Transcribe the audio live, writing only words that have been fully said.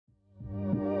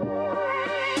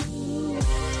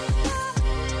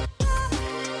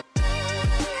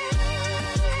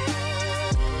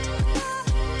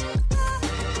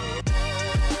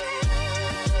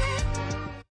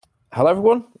Hello,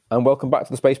 everyone, and welcome back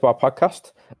to the Spacebar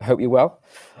podcast. I hope you're well.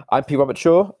 I'm Pete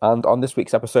Robertshaw, and on this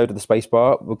week's episode of the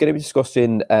Spacebar, we're going to be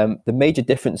discussing the major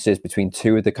differences between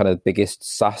two of the kind of biggest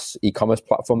SaaS e-commerce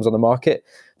platforms on the market.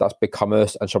 That's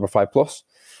BigCommerce and Shopify Plus.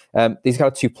 These are kind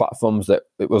of two platforms that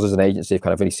us as an agency have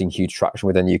kind of really seen huge traction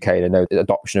within the UK, and I know the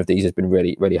adoption of these has been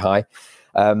really, really high.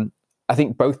 I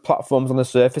think both platforms on the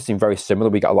surface seem very similar.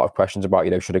 We get a lot of questions about,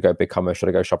 should I go BigCommerce, should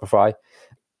I go Shopify?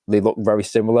 They look very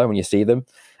similar when you see them.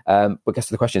 But I guess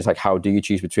the question is, how do you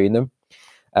choose between them?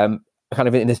 Kind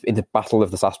of in the battle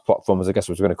of the SaaS platforms, I guess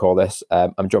we're going to call this.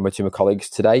 I'm joined by two of my colleagues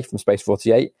today from Space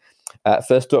 48.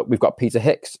 First up, we've got Peter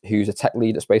Hicks, who's a tech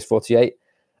lead at Space 48,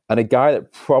 and a guy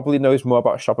that probably knows more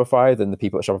about Shopify than the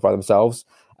people at Shopify themselves.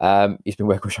 He's been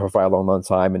working with Shopify a long, long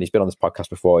time, and he's been on this podcast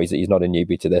before. He's not a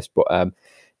newbie to this, but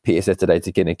Peter's here today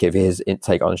to give his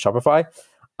take on Shopify.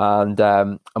 And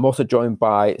I'm also joined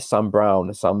by Sam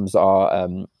Brown. Sam's our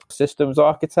systems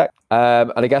architect,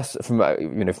 and I guess from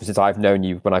since I've known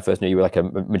you, when I first knew you were like a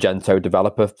Magento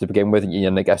developer to begin with,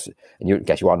 and I guess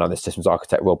you are now the systems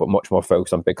architect role, but much more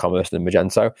focused on BigCommerce than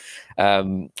Magento.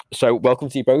 So welcome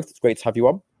to you both. It's great to have you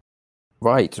on.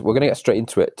 Right, we're going to get straight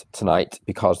into it tonight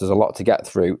because there's a lot to get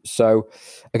through. So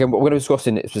again, what we're going to be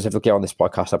discussing specifically on this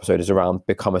podcast episode is around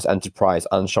BigCommerce Enterprise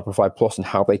and Shopify Plus and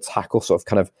how they tackle sort of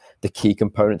kind of the key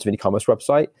components of an e-commerce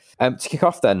website. To kick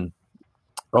off then,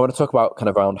 I want to talk about kind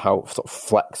of around how sort of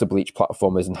flexible each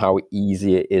platform is and how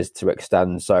easy it is to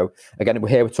extend. So again,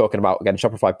 we're talking about,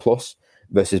 Shopify Plus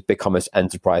versus BigCommerce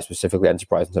Enterprise, specifically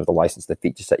Enterprise in terms of the license, the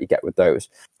feature set you get with those.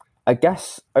 I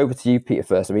guess over to you, Peter,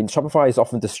 first. I mean, Shopify is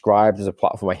often described as a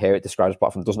platform. I hear it described as a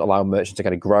platform that doesn't allow merchants to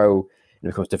kind of grow and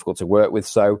it becomes difficult to work with.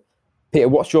 So, Peter,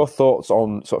 what's your thoughts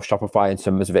on sort of Shopify in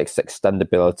terms of its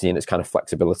extendability and its kind of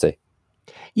flexibility?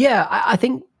 Yeah, I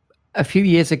think a few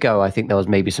years ago, I think there was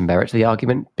maybe some merit to the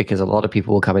argument because a lot of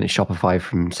people will come in at Shopify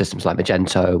from systems like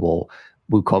Magento or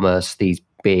WooCommerce, these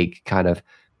big kind of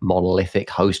monolithic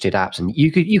hosted apps, and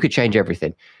you could change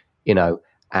everything,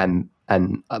 and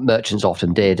merchants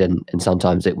often did, and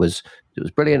sometimes it was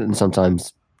brilliant, and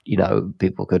sometimes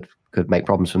people could make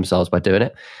problems for themselves by doing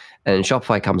it. And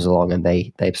Shopify comes along and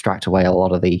they abstract away a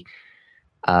lot of the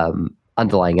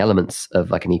underlying elements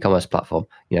of like an e-commerce platform.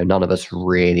 None of us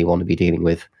really want to be dealing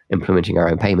with implementing our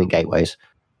own payment gateways,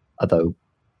 although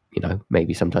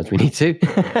maybe sometimes we need to.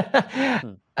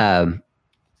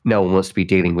 No one wants to be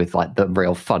dealing with like the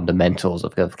real fundamentals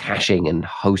of caching and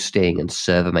hosting and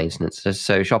server maintenance. So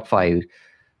Shopify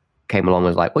came along and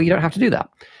was like, well, you don't have to do that.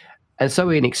 And so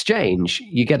in exchange,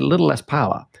 you get a little less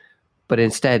power, but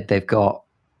instead they've got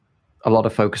a lot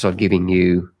of focus on giving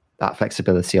you that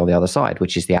flexibility on the other side,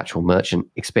 which is the actual merchant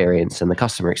experience and the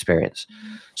customer experience.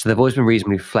 So they've always been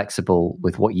reasonably flexible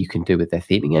with what you can do with their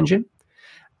theming engine.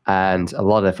 And a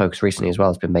lot of their focus recently as well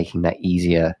has been making that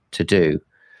easier to do.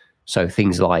 So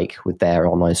things like with their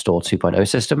online store 2.0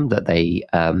 system that they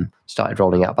started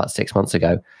rolling out about 6 months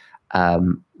ago,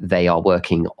 they are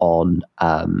working on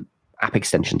app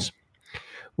extensions,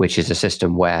 which is a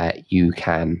system where you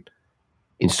can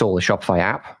install a Shopify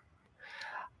app,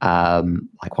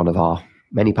 like one of our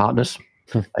many partners,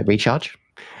 like Recharge.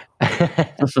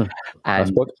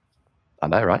 And I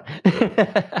know, right?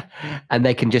 And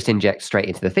they can just inject straight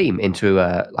into the theme, into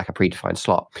a predefined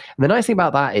slot. And the nice thing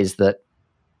about that is that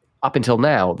up until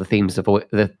now, up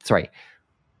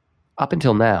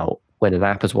until now, when an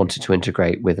app has wanted to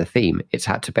integrate with a theme, it's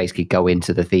had to basically go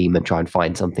into the theme and try and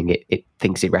find something it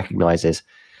thinks it recognizes,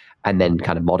 and then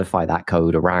kind of modify that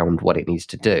code around what it needs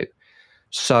to do.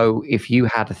 So if you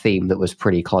had a theme that was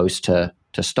pretty close to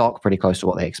stock, pretty close to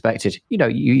what they expected,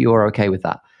 you were okay with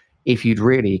that. If you'd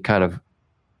really kind of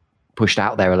pushed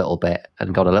out there a little bit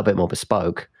and got a little bit more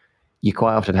bespoke, you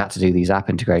quite often had to do these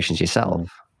app integrations yourself,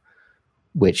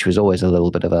 which was always a little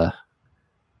bit of a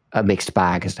mixed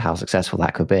bag as to how successful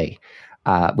that could be.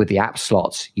 With the app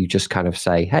slots, you just kind of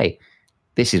say, hey,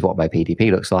 this is what my PDP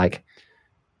looks like.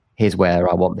 Here's where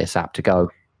I want this app to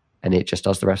go. And it just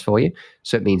does the rest for you.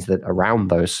 So it means that around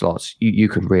those slots, you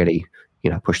can really,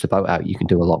 push the boat out. You can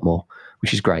do a lot more,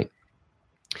 which is great.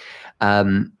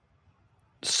 Some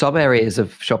areas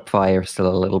of Shopify are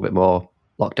still a little bit more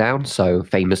locked down. So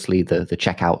famously, the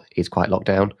checkout is quite locked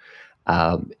down.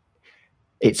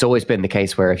 It's always been the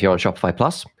case where if you're on Shopify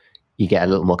Plus, you get a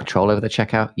little more control over the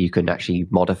checkout. You can actually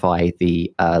modify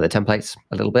the templates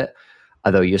a little bit,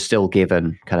 although you're still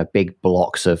given kind of big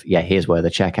blocks of, here's where the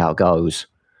checkout goes.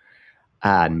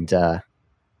 And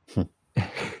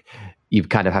you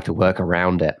kind of have to work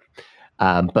around it.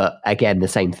 But again, the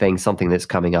same thing, something that's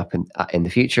coming up in the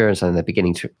future and something they're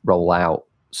beginning to roll out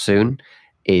soon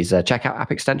is checkout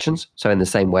app extensions. So in the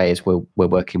same way as we're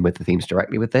working with the themes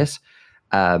directly with this,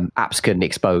 apps can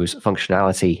expose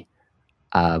functionality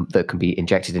that can be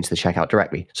injected into the checkout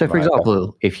directly. So, for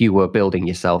example, if you were building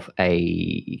yourself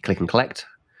a click and collect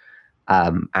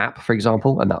app, for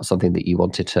example, and that was something that you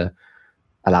wanted to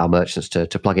allow merchants to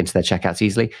plug into their checkouts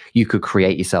easily, you could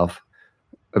create yourself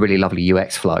a really lovely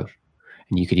UX flow,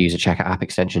 and you could use a checkout app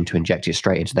extension to inject it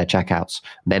straight into their checkouts.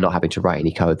 They're not having to write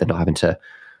any code. They're not having to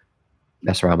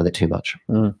mess around with it too much.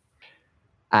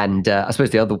 And I suppose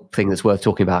the other thing that's worth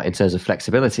talking about in terms of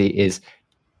flexibility is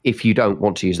if you don't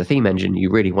want to use the theme engine, you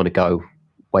really want to go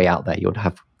way out there. You want to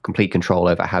have complete control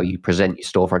over how you present your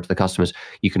storefront to the customers.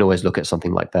 You can always look at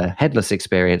something like the headless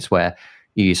experience where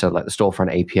you use something like the storefront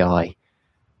API.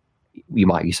 You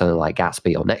might use something like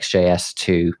Gatsby or Next.js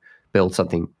to build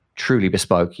something truly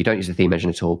bespoke. You don't use the theme engine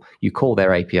at all. You call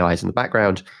their APIs in the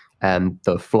background, and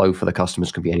the flow for the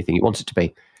customers can be anything you want it to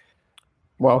be.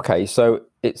 Well, okay. So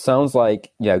it sounds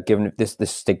like, given this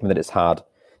stigma that it's had,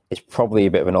 it's probably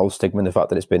a bit of an old stigma in the fact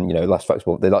that it's been, less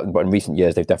flexible. But in recent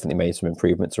years, they've definitely made some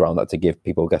improvements around that to give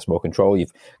people, more control.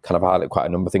 You've kind of highlighted quite a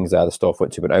number of things there. The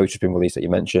Storefront 2.0 has just been released that you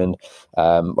mentioned.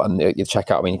 And the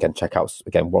checkout, again, checkout's,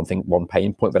 one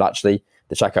pain point, but actually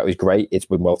the checkout is great. It's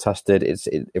been well tested.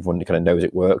 Everyone kind of knows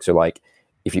it works. So like,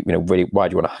 if you, really, why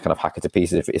do you want to kind of hack it to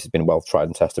pieces if it's been well tried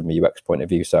and tested from a UX point of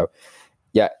view? So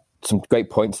yeah, some great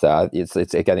points there.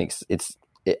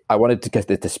 I wanted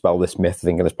to dispel this myth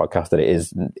thing in this podcast that it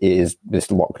is this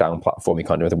lockdown platform you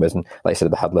can't do anything with. And like I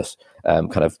said, the headless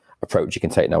kind of approach you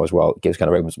can take now as well. It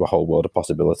opens up a whole world of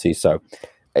possibilities. So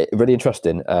really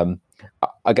interesting.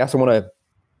 I guess I want to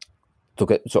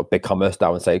look at sort of BigCommerce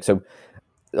now and say, so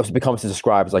obviously BigCommerce is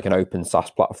described as like an open SaaS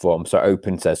platform. So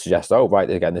open to suggest, oh, right,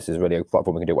 again, this is really a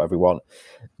platform, we can do whatever we want.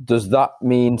 Does that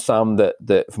mean, Sam,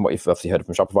 that from what you've obviously heard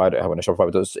from Shopify, I don't know how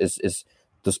Shopify does,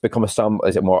 does BigCommerce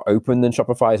is it more open than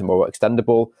Shopify? Is it more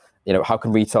extendable? How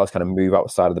can retailers kind of move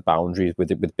outside of the boundaries with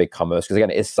BigCommerce? Because again,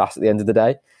 it is SaaS at the end of the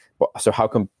day. But so how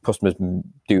can customers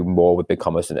do more with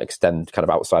BigCommerce and extend kind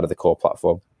of outside of the core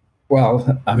platform?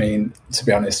 Well, to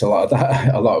be honest, a lot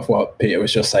of what Peter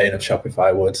was just saying of Shopify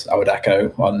I would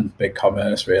echo on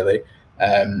BigCommerce really.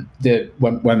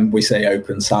 When we say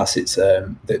open SaaS, it's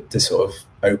the sort of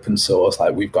open source.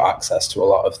 Like we've got access to a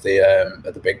lot of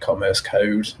the BigCommerce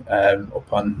code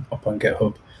up on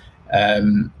GitHub.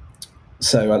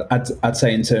 So I'd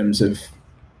say in terms of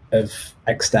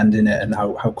extending it and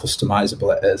how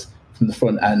customizable it is from the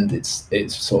front end,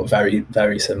 it's sort of very,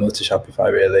 very similar to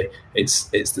Shopify. Really, it's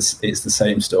the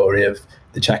same story of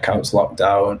the checkout's locked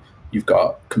down. You've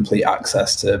got complete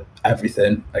access to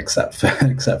everything except for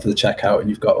the checkout, and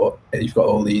you've got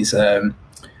all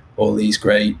these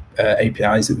great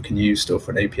APIs that we can use,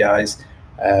 storefront APIs.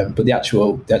 But the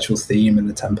actual theme and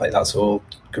the template, that's all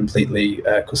completely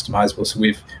customizable. So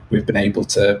we've been able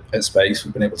to at Space,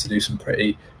 we've been able to do some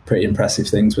pretty impressive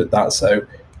things with that. So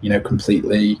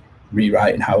completely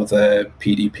rewriting how the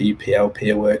PDP,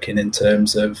 PLP are working in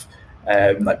terms of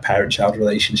like parent-child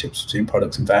relationships between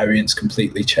products and variants,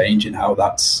 completely changing how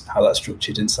that's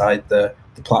structured inside the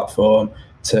platform,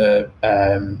 to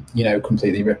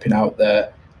completely ripping out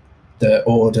the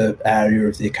order area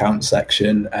of the account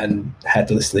section and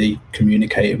headlessly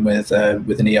communicating with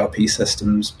an ERP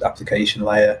systems application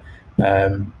layer.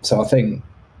 So I think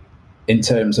in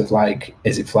terms of like,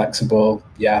 is it flexible?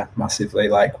 Yeah, massively.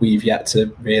 Like we've yet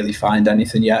to really find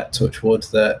anything yet, touch wood,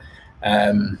 that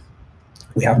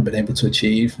we haven't been able to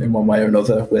achieve in one way or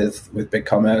another with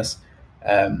BigCommerce.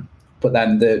 But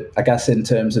then I guess in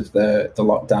terms of the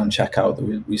lockdown checkout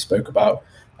that we spoke about,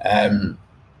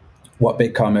 what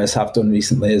BigCommerce have done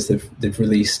recently is they've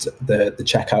released the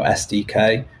checkout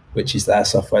SDK, which is their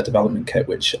software development kit,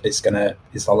 which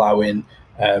is allowing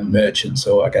merchants,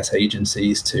 or I guess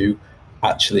agencies, to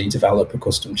actually develop a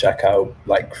custom checkout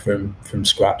like from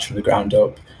scratch, from the ground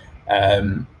up.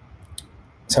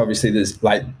 So obviously there's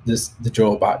the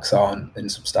drawbacks aren't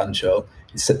insubstantial.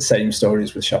 It's the same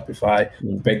stories with Shopify.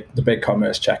 The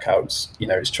BigCommerce checkouts,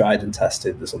 it's tried and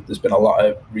tested. There's been a lot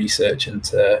of research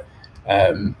into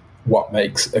what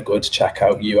makes a good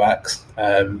checkout UX,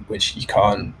 which you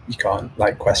can't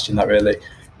like question that really.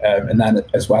 And then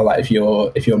as well, like if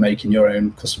you're making your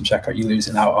own custom checkout, you're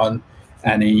losing out on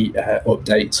any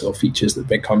updates or features that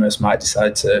BigCommerce might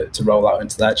decide to roll out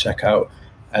into their checkout.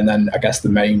 And then I guess the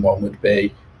main one would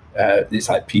be it's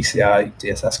like PCI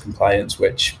DSS compliance,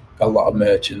 which a lot of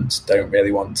merchants don't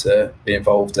really want to be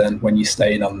involved in. When you're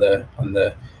staying on the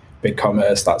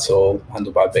BigCommerce, that's all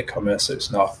handled by BigCommerce, so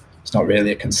it's not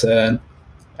really a concern.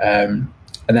 And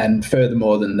then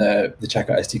furthermore than the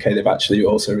Checkout SDK, they've actually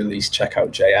also released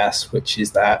Checkout.js, which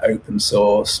is their open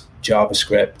source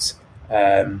JavaScript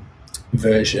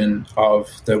version of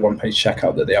the one-page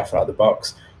checkout that they offer out of the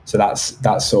box. So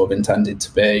that's sort of intended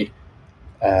to be,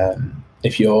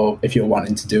 if you're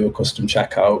wanting to do a custom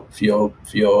checkout for your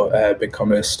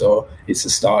BigCommerce store, it's a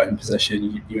starting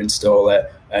position. You install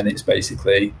it, and it's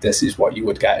basically, this is what you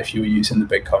would get if you were using the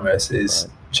BigCommerce's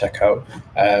checkout.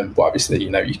 But obviously,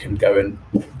 you can go and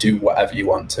do whatever you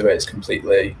want to it. It's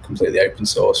completely open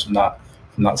source from that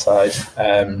side.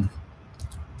 And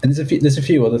there's a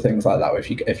few other things like that.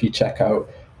 If you check out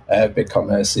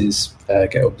BigCommerce's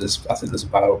GitHub, I think there's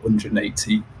about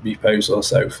 180 repos or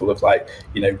so full of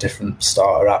different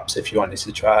starter apps. If you wanted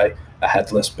to try a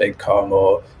headless BigCom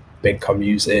or BigCom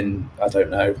using, I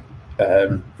don't know,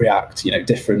 React,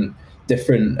 different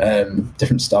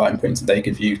starting points that they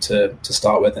give you to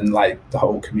start with, and the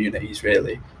whole community is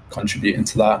really contributing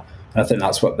to that. And I think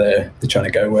that's what they're trying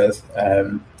to go with,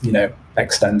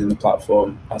 extending the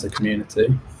platform as a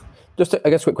community. Just, I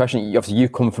guess, quick question. Obviously, you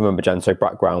come from a Magento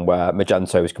background where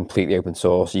Magento is completely open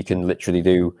source. You can literally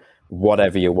do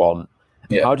whatever you want.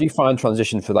 Yeah. How do you find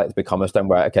transition for the BigCommerce then,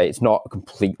 where, okay, it's not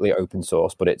completely open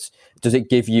source, but does it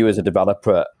give you as a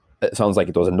developer, it sounds like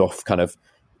it does, enough kind of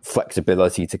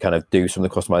flexibility to kind of do some of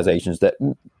the customizations that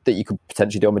you could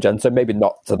potentially do on Magento? Maybe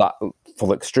not to that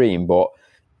full extreme, but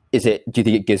do you think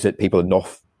it gives people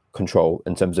enough control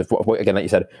in terms of what, again, like you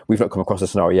said, we've not come across a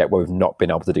scenario yet where we've not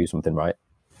been able to do something right?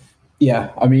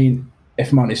 Yeah, I mean,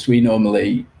 if I'm honest, we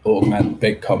normally augment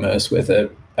BigCommerce with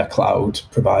a cloud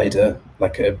provider,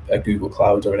 like a Google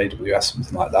Cloud or an AWS,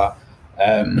 something like that.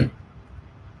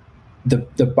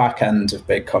 The back end of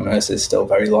BigCommerce is still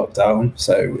very locked down.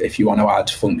 So if you want to add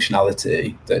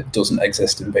functionality that doesn't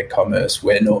exist in BigCommerce,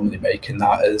 we're normally making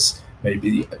that as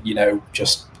maybe,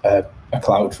 just a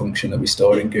cloud function that we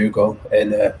store in Google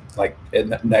in a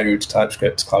Node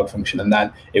TypeScript cloud function. And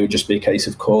then it would just be a case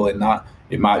of calling that.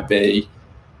 It might be,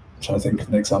 I'm trying to think of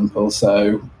an example.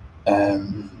 So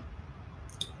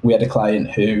we had a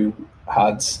client who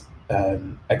had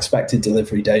expected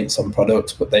delivery dates on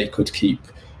products, but they could keep,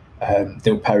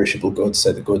 they were perishable goods.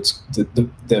 So the goods,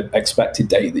 the expected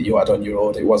date that you had on your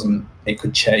order, it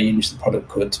could change, the product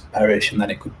could perish, and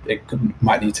then it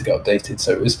might need to get updated.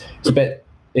 So it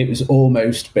was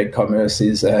almost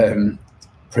BigCommerce's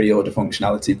pre-order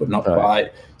functionality, but not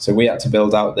quite. So we had to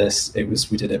build out we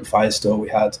did it in Firestore. We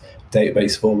had a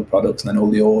database of all the products, and then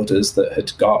all the orders that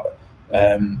had got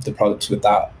the products with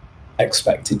that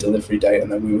expected delivery date, and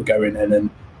then we were going in and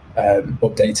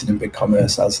updating in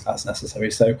BigCommerce as necessary.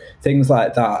 So things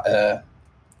like that,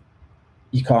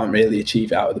 you can't really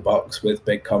achieve it out of the box with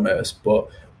BigCommerce, but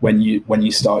when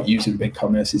you start using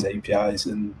BigCommerce's APIs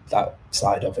and that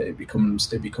side of it, it becomes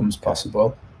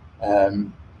possible.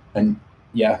 And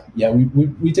we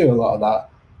do a lot of that.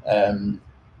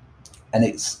 And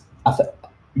it's,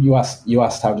 you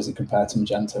asked how does it compare to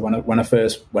Magento? When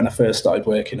I first started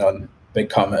working on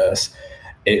BigCommerce,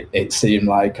 it seemed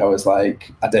like I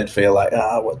did feel like,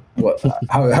 what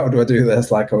how do I do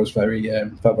this? I was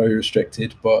felt very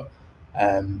restricted, but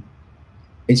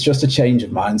it's just a change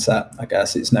of mindset, I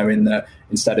guess. It's knowing that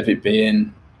instead of it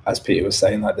being, as Peter was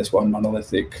saying, this one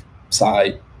monolithic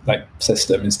site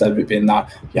system, instead of it being that,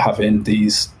 you're having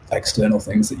these external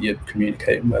things that you're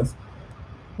communicating with.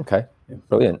 Okay,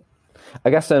 brilliant. I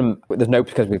guess there's no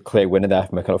clear winner there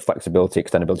from a kind of flexibility,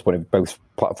 extendability point of both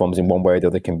platforms in one way or the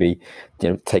other can be,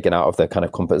 taken out of their kind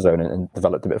of comfort zone and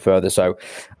developed a bit further. So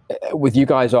with you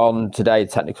guys on today,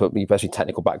 especially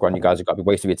technical background, you guys have got to be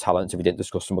wasting your talents if you didn't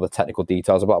discuss some of the technical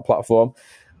details about the platform.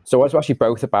 So I was actually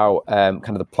both about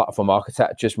kind of the platform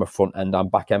architectures from a front end and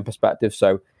back end perspective.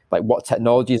 So what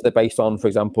technologies they're based on, for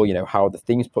example, how are the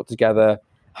things put together?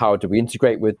 How do we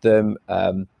integrate with them?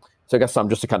 So I guess Sam,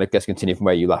 just to kind of continue from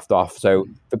where you left off. So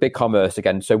for BigCommerce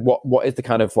again, so what is the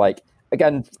kind of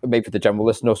again, maybe for the general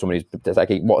listener or someone who's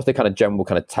what's the kind of general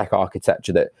kind of tech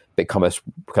architecture that BigCommerce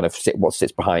kind of what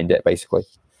sits behind it basically?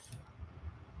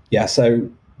 Yeah, so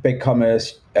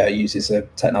BigCommerce uses a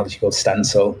technology called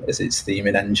Stencil as its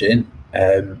theming engine.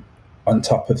 On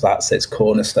top of that sits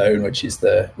Cornerstone, which is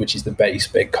the base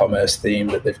BigCommerce theme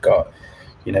that they've got.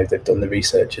 They've done the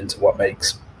research into what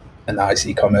makes a nice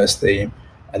e-commerce theme,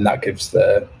 and that gives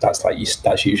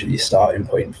that's usually your starting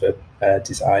point for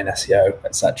design, SEO,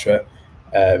 etc.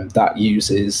 That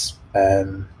uses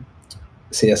CSS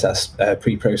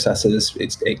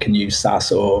preprocessors. It can use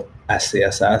SaaS or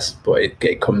SCSS, but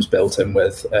it comes built in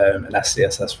with an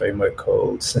SCSS framework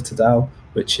called Citadel,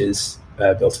 which is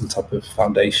built on top of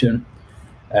Foundation.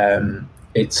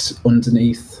 It's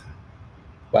underneath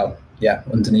the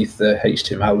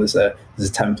HTML. There's a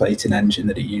templating engine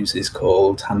that it uses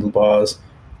called Handlebars.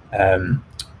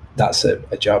 That's a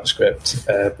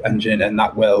JavaScript engine, and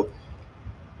that will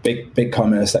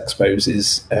BigCommerce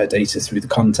exposes data through the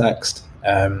context,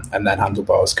 and then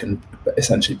Handlebars can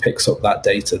essentially picks up that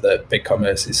data that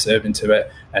BigCommerce is serving to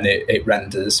it, and it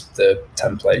renders the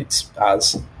templates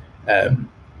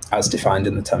as defined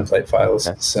in the template files.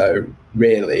 Okay. So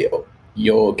really,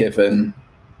 you're given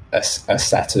a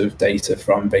set of data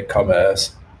from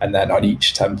BigCommerce, and then on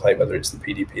each template, whether it's the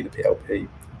PDP, the PLP,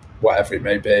 whatever it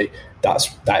may be, that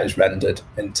is rendered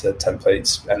into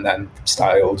templates and then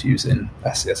styled using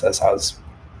SCSS as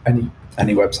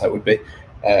any website would be.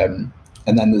 And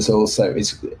then there's also,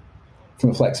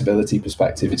 from a flexibility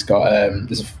perspective, it's got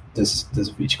there's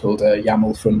a feature called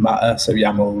YAML from Matter. So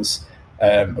YAML's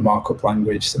a markup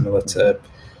language similar to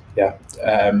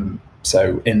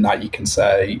so in that you can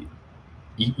say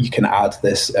you can add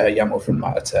this YAML from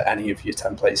Matter to any of your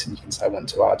templates, and you can say I want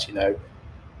to add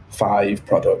 5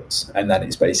 products, and then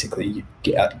it's basically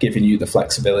giving you the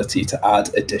flexibility to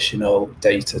add additional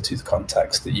data to the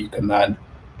context that you can then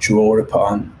draw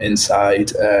upon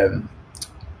inside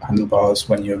Handlebars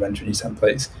when you're rendering your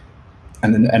templates.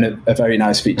 And a very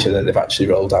nice feature that they've actually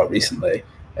rolled out recently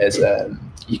is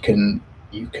you can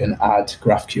add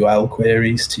GraphQL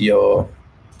queries to your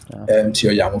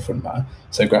YAML from Matter.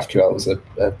 So GraphQL is a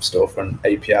storefront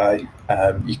API.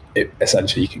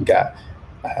 Essentially, you can get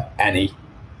any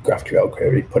GraphQL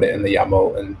query, put it in the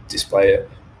YAML, and display it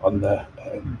on the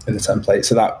in the template.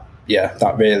 So that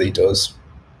really does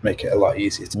make it a lot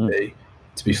easier to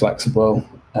be flexible.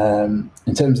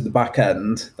 In terms of the back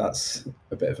end, that's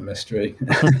a bit of a mystery.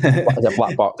 It's a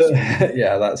black box.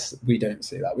 We don't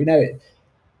see that. We know it.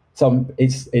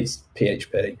 It's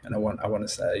PHP, and I want to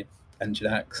say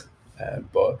Nginx,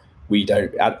 but we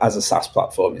don't. As a SaaS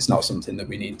platform, it's not something that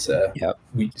we need to. Yeah.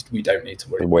 We don't need to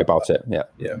worry about it. Yeah.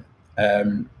 Yeah.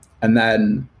 And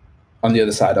then on the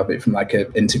other side of it, from like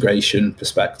an integration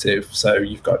perspective, so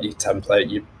you've got your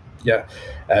template.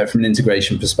 From an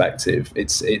integration perspective, I'd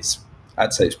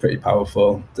say it's pretty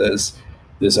powerful. There's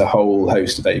a whole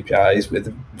host of APIs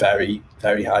with very,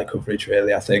 very high coverage.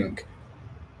 Really, I think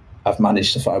I've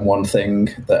managed to find one thing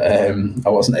that I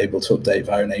wasn't able to update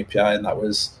via an API, and that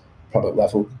was product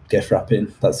level GIF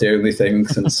wrapping. That's the only thing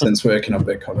since working on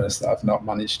BigCommerce that I've not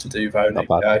managed to do via an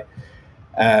API.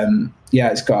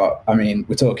 It's got,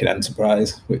 we're talking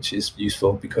enterprise, which is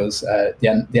useful because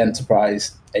the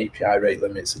enterprise API rate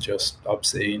limits are just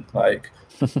obscene. Like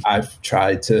I've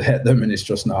tried to hit them and it's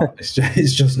just not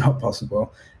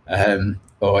possible.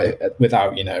 Or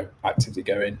without, actively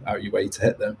going out your way to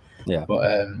hit them. Yeah.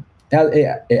 But they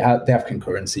have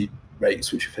concurrency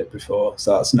rates, which we've hit before.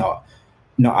 So that's not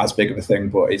as big of a thing,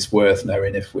 but it's worth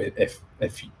knowing if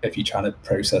you're trying to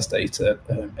process data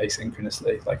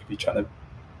asynchronously, like if you're trying to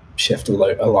shift a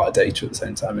lot of data at the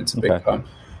same time into BigCom.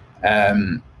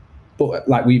 But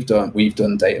like we've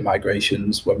done data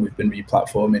migrations when we've been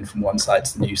replatforming from one site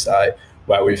to the new site,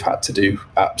 where we've had to do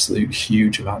absolute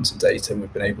huge amounts of data, and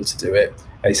we've been able to do it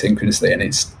asynchronously, and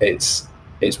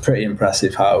it's pretty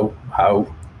impressive how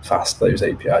fast those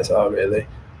APIs are, really.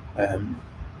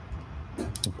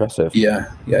 Impressive.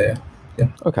 Yeah.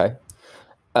 Okay.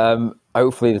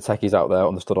 Hopefully the techies out there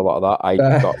understood a lot of that. I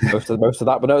got most of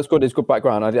that, but no, it's good. It's good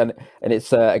background, and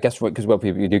it's I guess because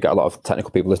you do get a lot of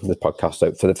technical people listening to this podcast.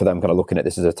 So for them, kind of looking at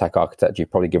this as a tech architect, you've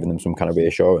probably given them some kind of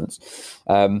reassurance.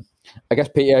 I guess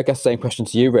Peter, same question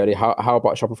to you really. How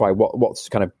about Shopify? What's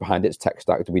kind of behind its tech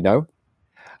stack? Do we know?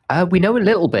 We know a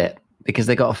little bit because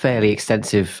they got a fairly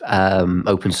extensive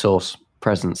open source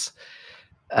presence.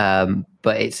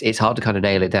 But it's hard to kind of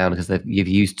nail it down because you've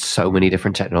used so many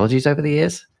different technologies over the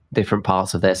years. Different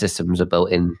parts of their systems are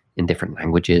built in different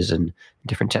languages and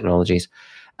different technologies.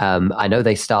 I know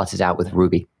they started out with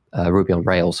Ruby on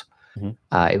Rails.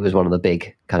 Mm-hmm. It was one of the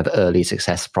big kind of early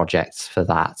success projects for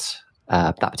that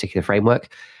particular framework.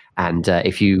 And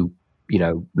if you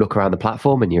look around the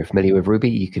platform and you're familiar with Ruby,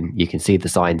 you can see the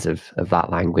signs of that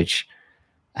language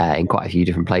in quite a few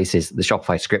different places. The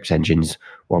Shopify script engine's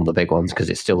one of the big ones because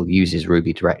it still uses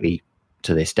Ruby directly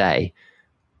to this day.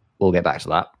 We'll get back to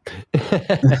that.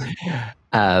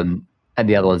 And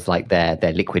the other one's like their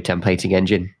liquid templating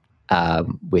engine,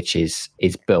 which is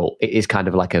built. It is kind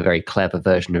of like a very clever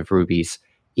version of Ruby's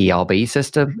ERB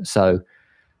system. So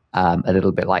a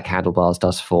little bit like Handlebars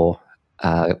does for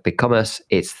BigCommerce.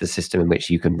 It's the system in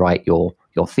which you can write your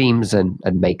themes and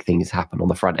make things happen on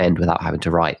the front end without having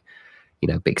to write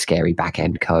big scary back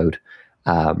end code.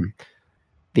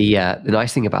 The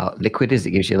nice thing about Liquid is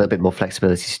it gives you a little bit more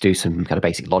flexibility to do some kind of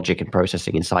basic logic and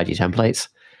processing inside your templates.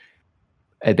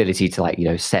 Ability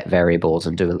to set variables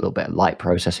and do a little bit of light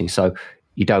processing. So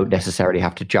you don't necessarily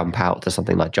have to jump out to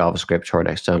something like JavaScript or an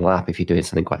external app if you're doing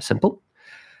something quite simple.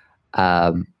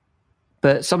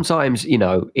 But sometimes,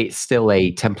 it's still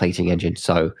a templating engine.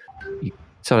 So you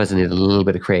sometimes need a little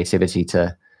bit of creativity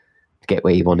to get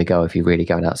where you want to go if you're really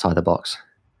going outside the box.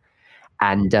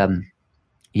 And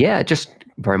just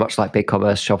very much like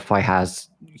BigCommerce, Shopify has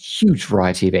a huge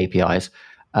variety of APIs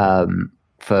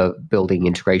for building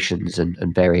integrations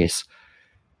and various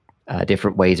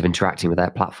different ways of interacting with their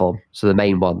platform. So the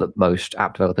main one that most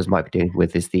app developers might be dealing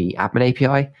with is the admin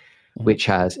API, which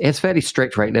it's fairly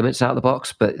strict rate limits out of the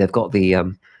box, but they've got the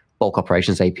bulk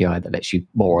operations API that lets you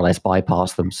more or less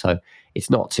bypass them. So it's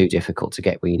not too difficult to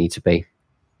get where you need to be.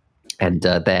 And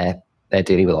they're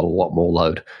dealing with a lot more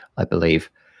load, I believe,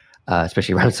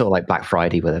 especially around sort of like Black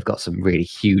Friday, where they've got some really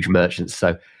huge merchants.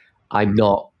 So I'm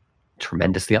not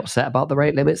tremendously upset about the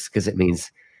rate limits, because it means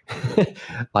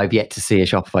I've yet to see a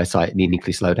Shopify site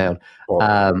uniquely slow down,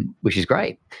 which is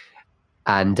great.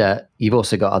 And you've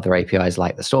also got other APIs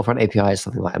like the storefront API,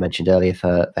 something like I mentioned earlier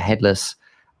for headless.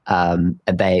 And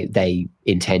they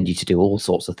intend you to do all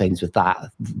sorts of things with that.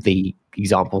 The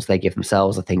examples they give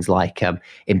themselves are things like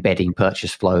embedding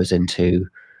purchase flows into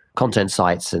content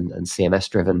sites and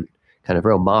CMS-driven kind of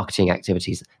real marketing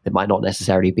activities that might not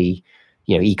necessarily be,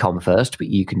 e-com first, but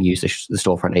you can use the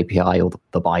storefront API or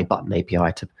the buy button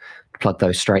API to plug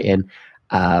those straight in.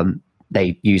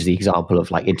 They use the example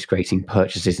of like integrating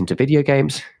purchases into video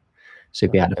games. So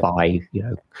you'd be able to buy,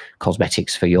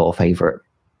 cosmetics for your favorite,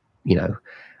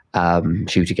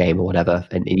 shooter game or whatever,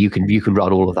 and you can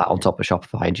run all of that on top of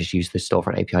Shopify and just use the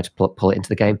storefront API to pull it into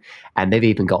the game. And they've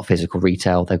even got physical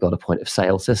retail. They've got a point of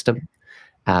sale system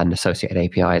and associated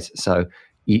APIs. So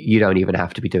you don't even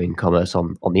have to be doing commerce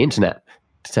on the internet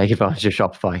to take advantage of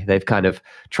Shopify. They've kind of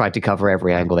tried to cover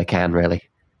every angle they can, really,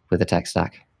 with the tech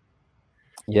stack.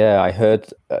 Yeah, I heard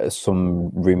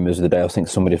some rumors the other day. I think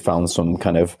somebody found some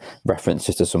kind of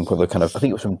references to some other kind of, I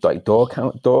think it was some like door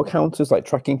counters, like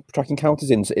tracking counters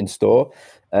in store.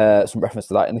 Some reference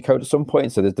to that in the code at some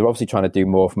point. So they're obviously trying to do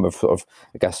more from a sort of,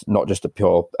 I guess, not just a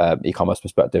pure e-commerce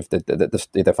perspective.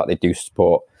 The fact they do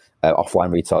support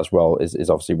offline retail as well is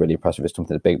obviously really impressive. It's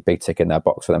something, a big tick in their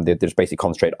box for them. They just basically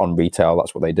concentrate on retail.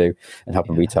 That's what they do, and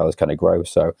helping retailers kind of grow.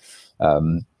 So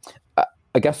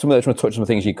I guess some of those want to touch on some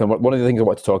things one of the things I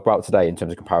wanted to talk about today in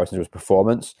terms of comparisons was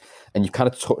performance, and you've kind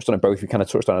of touched on it both. We kind of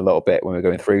touched on it a little bit when we were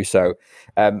going through. So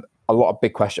a lot of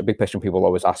big question people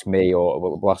always ask me, or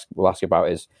will ask you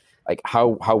about, is like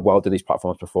how well do these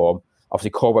platforms perform?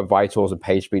 Obviously, Core Web Vitals and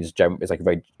page speed is like a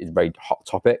very hot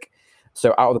topic.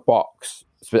 So out of the box,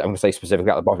 I'm going to say specifically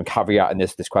out of the box, and caveat in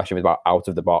this question is about out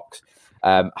of the box.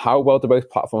 How well do both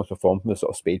platforms perform from a sort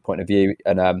of speed point of view?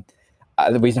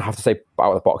 And the reason I have to say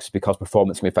out of the box is because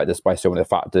performance can be affected by so many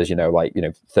factors,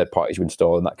 third parties you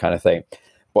install and that kind of thing.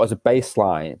 But as a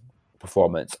baseline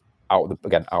performance out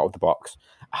of the box,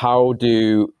 how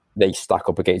do they stack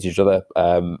up against each other?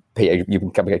 Peter, you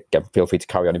can kind of feel free to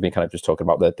carry on. You've been kind of just talking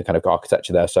about the kind of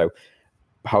architecture there. So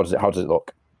how does it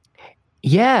look?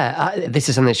 Yeah, this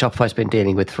is something that Shopify's been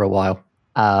dealing with for a while,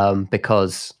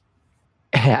 because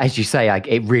as you say,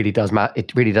 it really does matter.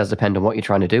 It really does depend on what you're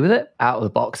trying to do with it. Out of the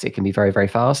box, it can be very, very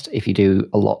fast. If you do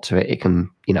a lot to it, it can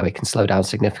slow down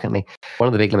significantly. One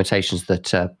of the big limitations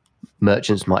that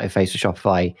merchants might have faced with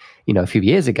Shopify, a few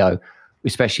years ago,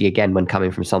 especially again when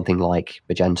coming from something like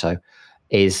Magento,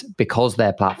 is because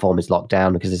their platform is locked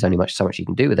down, because there's only so much you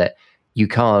can do with it. You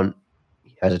can't,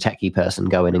 as a techie person,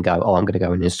 go in and go, I'm going to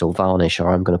go and install Varnish, or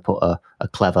I'm going to put a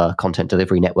clever content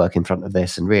delivery network in front of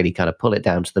this and really kind of pull it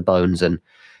down to the bones and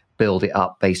build it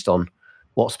up based on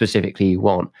what specifically you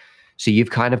want. So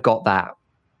you've kind of got that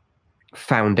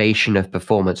foundation of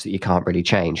performance that you can't really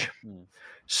change.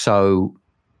 So,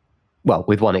 well,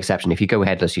 with one exception, if you go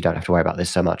headless, you don't have to worry about this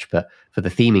so much. But for the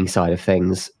theming side of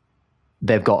things,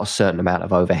 they've got a certain amount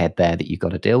of overhead there that you've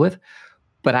got to deal with.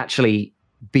 But actually,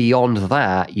 beyond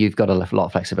that, you've got a lot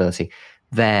of flexibility.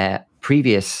 Their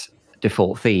previous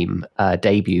default theme,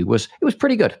 debut, was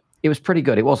pretty good.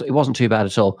 It wasn't too bad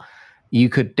at all. You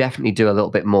could definitely do a little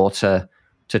bit more to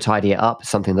tidy it up.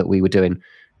 Something that we were doing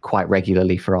quite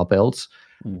regularly for our builds.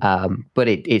 But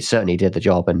it certainly did the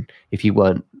job. And if you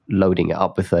weren't loading it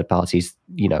up with third parties,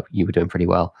 you were doing pretty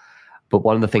well. But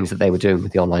one of the things that they were doing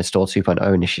with the Online Store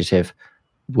 2.0 initiative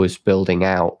was building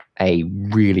out a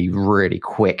really, really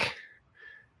quick,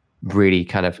 really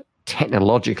kind of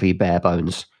technologically bare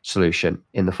bones solution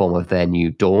in the form of their new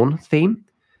Dawn theme.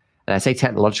 And I say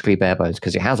technologically bare bones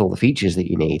because it has all the features that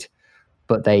you need,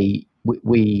 but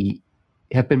we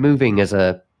have been moving as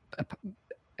a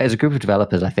group of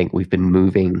developers. I think we've been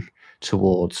moving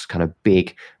towards kind of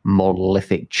big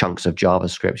monolithic chunks of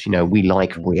JavaScript. We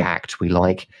like React, we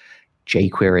like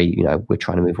jQuery. We're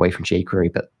trying to move away from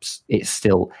jQuery, but it's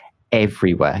still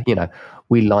everywhere.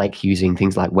 We like using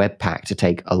things like Webpack to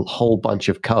take a whole bunch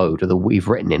of code that we've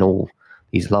written in all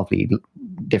these lovely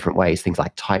different ways, things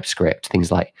like TypeScript,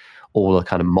 things like all the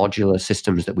kind of modular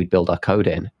systems that we build our code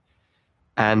in.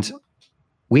 And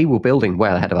we were building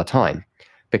well ahead of our time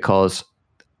because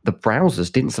the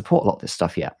browsers didn't support a lot of this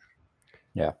stuff yet.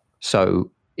 Yeah.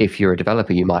 So if you're a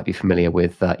developer, you might be familiar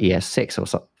with ES6 or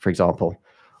so, for example,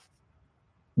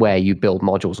 where you build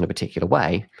modules in a particular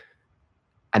way.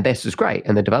 And this was great.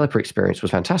 And the developer experience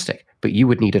was fantastic. But you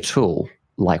would need a tool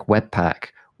like Webpack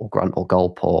or Grunt or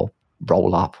Gulp or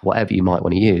Rollup, whatever you might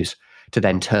want to use, to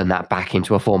then turn that back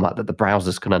into a format that the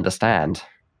browsers can understand.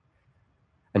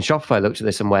 And Shopify looked at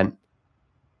this and went,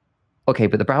 okay,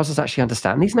 but the browsers actually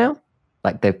understand these now?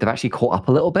 Like they've actually caught up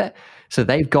a little bit. So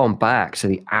they've gone back to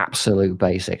the absolute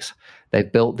basics.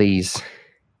 They've built these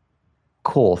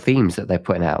core themes that they're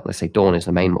putting out. Let's say Dawn is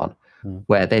the main one,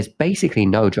 where there's basically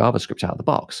no JavaScript out of the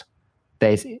box.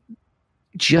 There's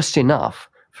just enough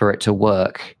for it to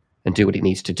work and do what it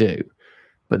needs to do.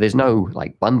 But there's no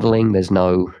like bundling. There's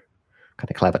no kind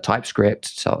of clever TypeScript,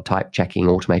 sort of type checking,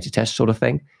 automated test sort of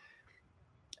thing.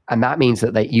 And that means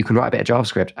that you can write a bit of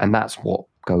JavaScript, and that's what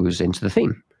goes into the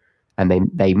theme. And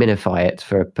they minify it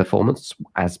for performance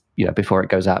as before it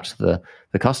goes out to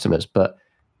the customers. But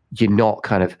you're not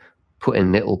kind of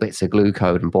putting little bits of glue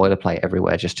code and boilerplate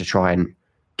everywhere just to try and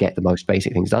get the most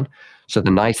basic things done. So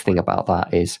the nice thing about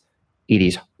that is it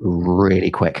is really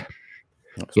quick.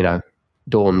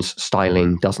 Dawn's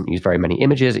styling doesn't use very many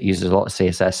images. It uses a lot of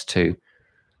CSS to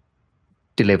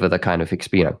deliver the kind of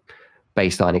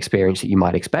baseline experience that you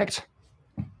might expect.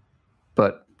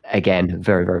 But again,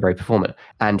 very, very, very performant.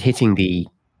 And hitting the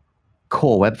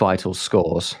core Web Vitals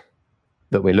scores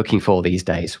that we're looking for these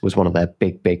days was one of their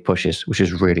big, big pushes, which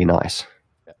is really nice.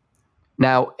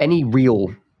 Now, any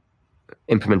real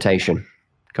implementation,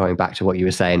 going back to what you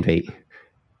were saying, Pete,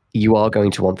 you are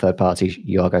going to want third parties.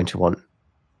 You are going to want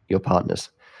your partners.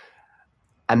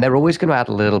 And they're always going to add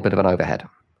a little bit of an overhead.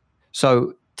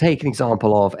 So take an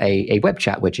example of a web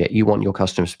chat widget. You want your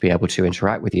customers to be able to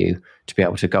interact with you, to be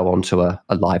able to go onto a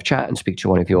live chat and speak to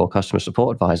one of your customer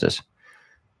support advisors.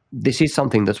 This is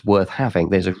something that's worth having.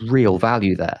 There's a real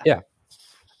value there. Yeah.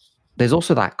 There's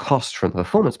also that cost from the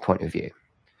performance point of view.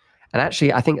 And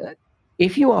actually, I think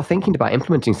if you are thinking about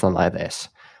implementing something like this,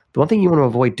 the one thing you want to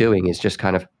avoid doing is just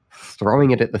kind of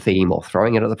throwing it at the theme or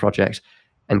throwing it at the project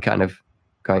and kind of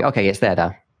going, okay, it's there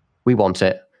now. We want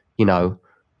it.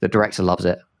 The director loves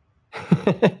it.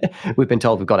 We've been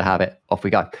told we've got to have it. Off we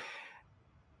go.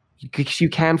 Because you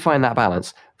can find that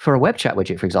balance. For a web chat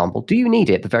widget, for example, do you need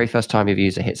it the very first time your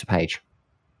user hits a page?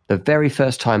 The very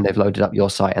first time they've loaded up your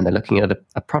site and they're looking at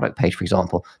a product page, for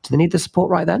example, do they need the support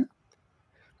right then?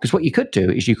 Because what you could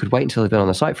do is you could wait until they've been on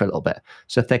the site for a little bit.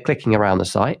 So if they're clicking around the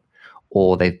site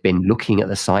or they've been looking at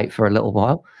the site for a little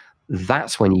while,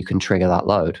 that's when you can trigger that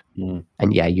load.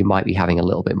 And yeah, you might be having a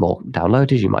little bit more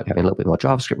downloaded. You might be having a little bit more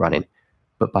JavaScript running.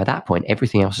 But by that point,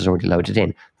 everything else is already loaded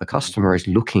in. The customer is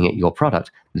looking at your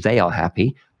product. They are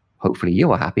happy. Hopefully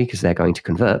you are happy because they're going to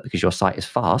convert because your site is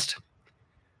fast.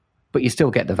 But you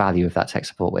still get the value of that tech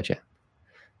support widget.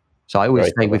 So I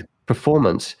always say with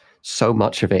performance, so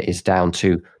much of it is down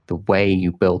to the way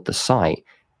you build the site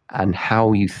and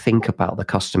how you think about the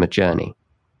customer journey,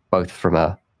 both from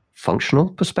a functional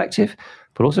perspective,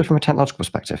 but also from a technological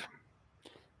perspective.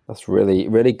 That's really,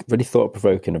 really, really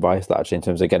thought-provoking advice, that actually, in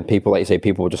terms of, again, people, like you say,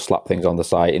 people will just slap things on the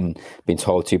site and being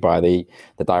told to by the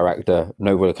director,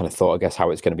 no really kind of thought, I guess,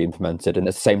 how it's going to be implemented. And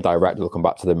it's the same director will come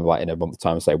back to them like in a month's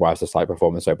time and say, why is the site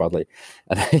performing so badly?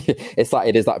 And it's like,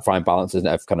 it is that fine balance, isn't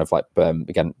it, of kind of like,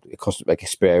 again, customer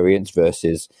experience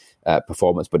versus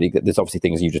performance. But there's obviously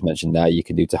things you just mentioned there you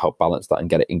can do to help balance that and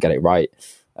get it right.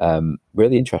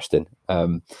 Really interesting.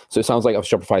 So it sounds like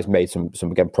Shopify's made some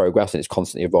again progress and it's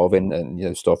constantly evolving, and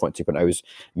Storefront 2.0 has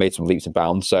made some leaps and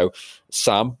bounds. So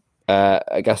Sam,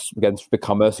 I guess again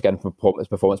BigCommerce, again from a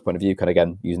performance point of view, kind of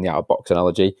again using the out of box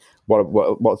analogy, what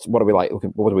are we like?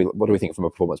 What do we think from a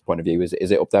performance point of view? Is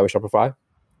it up there with Shopify?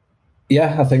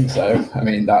 Yeah, I think so. I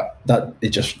mean, that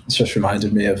it just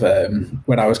reminded me of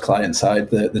when I was client side,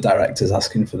 the directors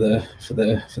asking for the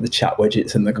chat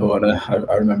widgets in the corner.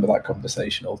 I remember that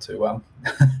conversation all too well.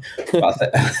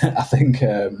 But I think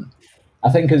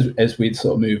as we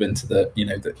sort of move into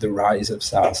the rise of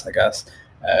SaaS, I guess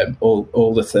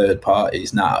all the third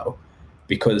parties now,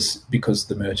 because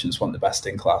the merchants want the best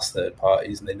in class third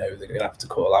parties and they know they're going to have to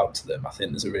call out to them. I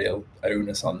think there's a real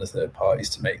onus on the third parties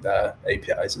to make their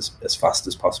APIs as fast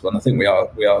as possible, and I think we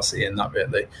are seeing that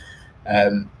really.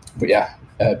 But yeah,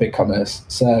 BigCommerce.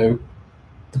 So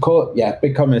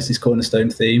BigCommerce is cornerstone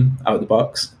theme out of the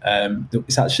box.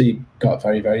 It's actually got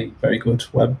very, very, very good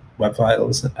web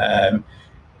vitals.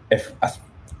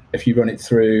 If you run it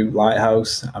through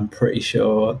Lighthouse, I'm pretty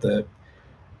sure that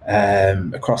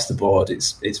across the board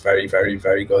it's very, very,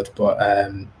 very good. But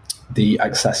the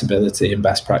accessibility and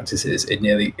best practices, it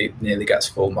nearly gets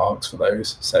full marks for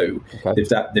those. So they've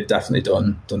definitely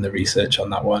done the research on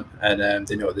that one, and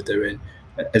they know what they're doing.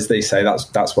 As they say,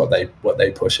 that's what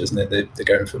they push, isn't it? They're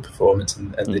going for performance,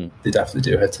 and they definitely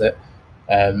do hit it.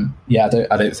 I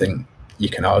don't think you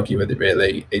can argue with it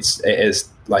really. It is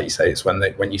like you say, it's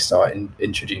when you start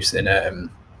introducing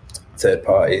third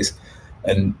parties,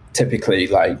 and typically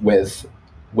like with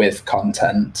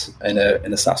content in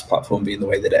a SaaS platform being the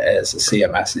way that it is, a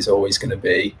CMS is always going to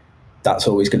be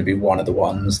one of the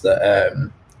ones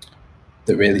that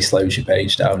really slows your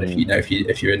page down.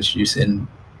 If you're introducing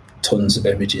tons of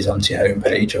images onto your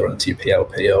homepage or onto your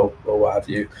PLP or what have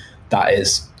you, that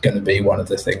is going to be one of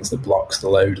the things that blocks the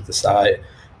load of the site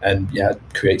and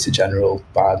creates a general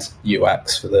bad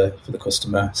UX for the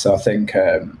customer. So I think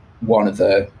one of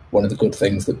the good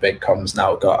things that BigCommerce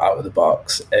now got out of the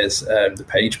box is the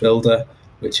page builder,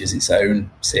 which is its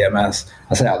own CMS.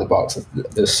 I say out of the box,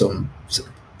 there's some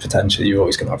potentially you're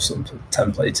always going to have some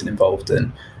templating involved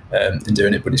in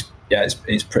doing it, but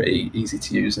it's pretty easy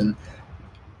to use. And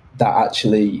that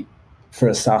actually, for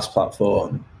a SaaS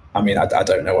platform, I mean, I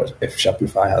don't know if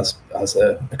Shopify has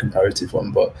a comparative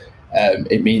one, but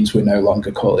it means we're no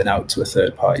longer calling out to a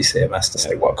third-party CMS to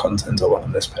say what content I want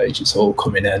on this page. It's all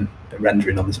coming in,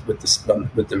 rendering on with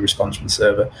the response from the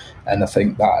server, and I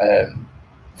think that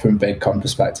from a BigCom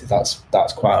perspective,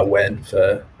 that's quite a win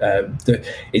for.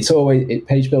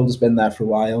 Page Builder's been there for a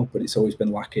while, but it's always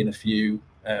been lacking a few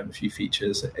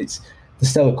features. There's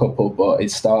still a couple, but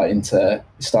it's starting to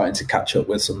catch up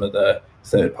with some of the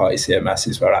third-party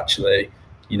CMSs where actually,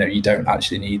 you don't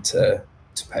actually need to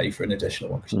pay for an additional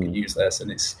one because you can use this,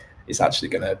 and it's actually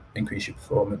going to increase your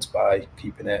performance by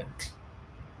keeping it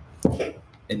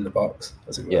in the box,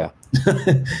 as it were.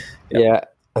 Yeah.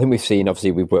 I think we've seen,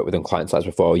 obviously, we've worked with on client sides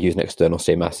before using external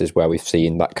CMSs where we've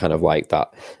seen that kind of like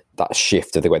that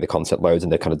shift of the way the content loads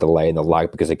and the kind of delay and the lag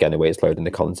because, again, the way it's loading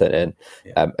the content in.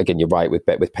 Again, you're right with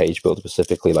Page Builder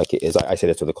specifically. Like it is, I say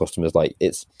this to the customers, like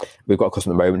we've got a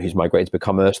customer at the moment who's migrated to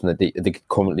BigCommerce and they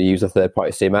currently use a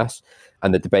third-party CMS,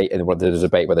 and there's a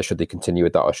debate whether should they continue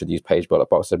with that or should they use Page Builder.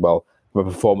 But I said, well, from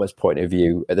a performance point of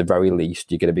view, at the very least,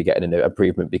 you're going to be getting an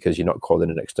improvement because you're not calling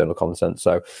in external content.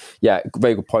 So, yeah,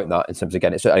 very good point. That in terms of,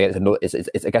 again, another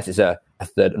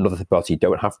third party you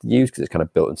don't have to use because it's kind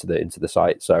of built into the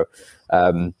site. So,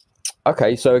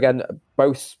 okay. So again,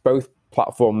 both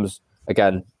platforms,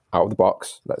 again, out of the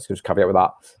box. Let's just caveat with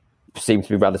that. Seems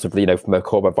to be relatively, from a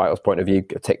core web vitals point of view,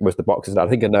 tick most of the boxes. And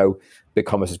I know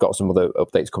BigCommerce has got some other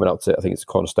updates coming out to, I think it's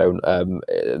Cornerstone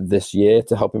this year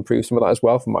to help improve some of that as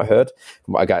well, from what I heard.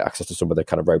 From what I got access to some of the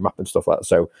kind of roadmap and stuff like that.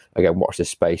 So again, watch this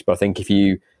space. But I think if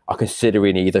you are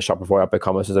considering either Shopify or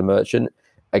BigCommerce as a merchant,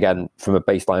 again, from a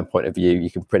baseline point of view, you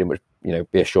can pretty much,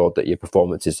 be assured that your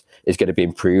performance is going to be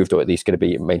improved, or at least going to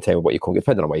be maintained with what you're coming,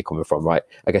 depending on where you're coming from, right?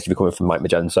 I guess if you're coming from like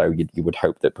Magento, you would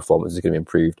hope that performance is going to be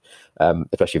improved,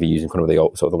 especially if you're using kind of the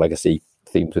old, sort of the legacy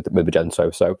themes with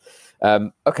Magento. So,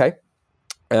 okay.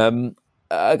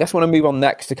 I guess I want to move on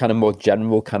next to kind of more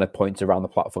general kind of points around the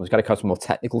platform. It's kind of some more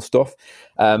technical stuff.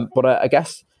 But I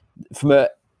guess from a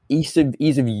ease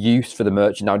of use for the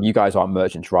merchant. Now, you guys aren't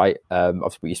merchants, right?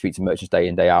 Obviously, you speak to merchants day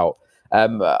in, day out.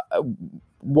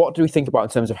 What do we think about in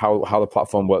terms of how the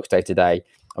platform works day to day?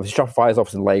 Obviously, Shopify is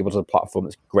often labeled as a platform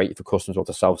that's great for customers or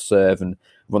to self-serve and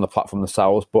run the platform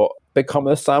themselves. But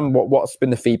BigCommerce, Sam, what's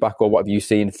been the feedback, or what have you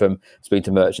seen from speaking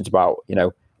to merchants about,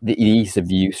 the ease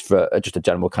of use for just a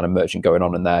general kind of merchant going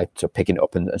on in there to picking it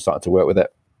up and starting to work with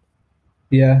it?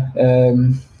 Yeah.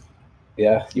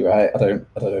 Yeah, you're right. I don't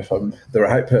know if I'm the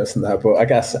right person there, but I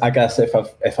guess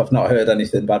if I've not heard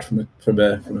anything bad from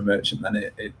a merchant, then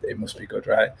it must be good,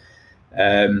 right?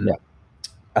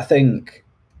 I think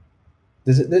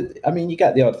you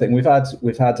get the odd thing. We've had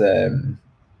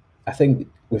I think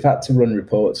we've had to run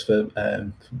reports for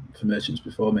merchants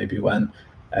before, maybe when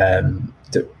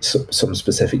some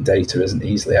specific data isn't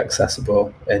easily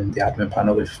accessible in the admin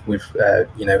panel. We've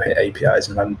hit APIs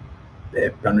and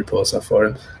ran reports off for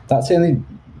them. That's the only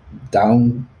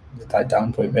down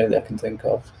point really I can think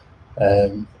of.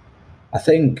 I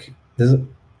think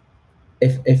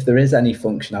if there is any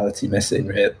functionality missing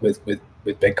with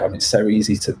BigCommerce, it's so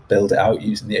easy to build it out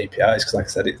using the APIs because, like I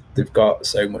said, they've got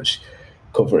so much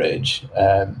coverage,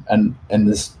 and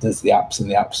there's the apps in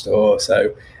the App Store.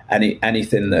 So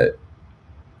anything that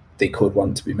they could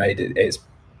want to be made, it's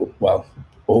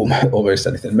almost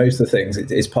anything. Most of the things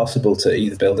it's possible to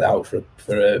either build it out for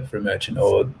a merchant,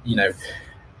 or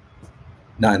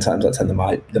 9 times out of 10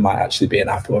 there might actually be an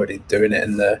app already doing it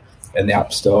in the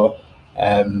app store.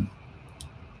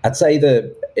 I'd say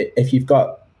that if you've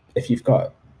got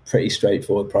pretty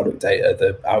straightforward product data,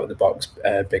 the out of the box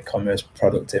BigCommerce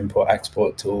product import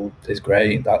export tool is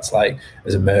great. That's like,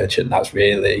 as a merchant, that's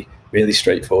really really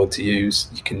straightforward to use.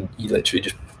 You literally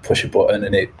just push a button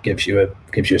and it gives you a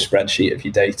spreadsheet of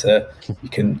your data. You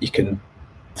can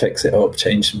fix it up,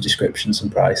 change some descriptions, some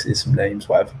prices, some names,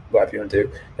 whatever you want to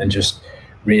do, and just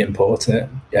re-import it,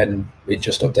 and it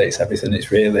just updates everything.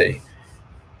 It's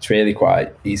really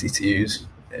quite easy to use.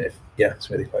 It's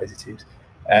really quite easy to use.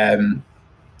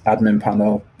 Admin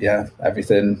panel,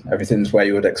 everything's where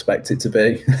you would expect it to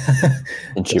be.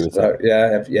 Intuitive.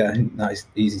 Nice,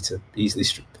 easily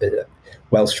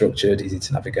well structured, easy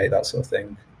to navigate, that sort of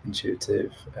thing.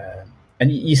 Intuitive,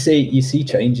 and you see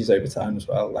changes over time as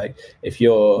well. Like I've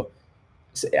been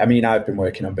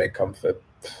working on BigCom for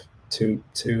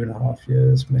 2.5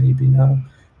 years maybe now.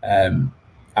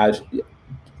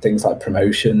 Things like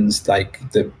promotions,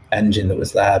 like the engine that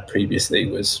was there previously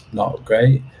was not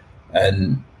great,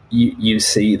 and you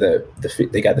see that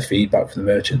they get the feedback from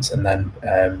the merchants, and then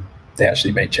they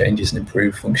actually make changes and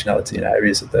improve functionality in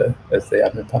areas of the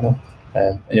admin panel.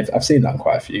 And I've seen that in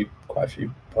quite a few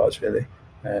parts, really.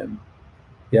 I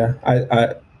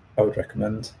would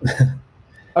recommend.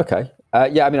 Okay.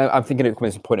 I'm thinking it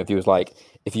comes from a point of view is like,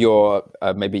 if you're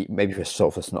maybe if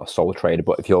you're not a sole trader,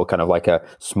 but if you're kind of like a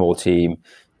small team,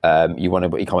 you want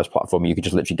an e-commerce platform, you could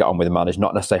just literally get on with and manage,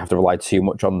 not necessarily have to rely too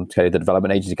much on kind of the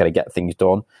development agency to kind of get things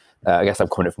done. I guess I'm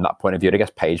coming from that point of view. And I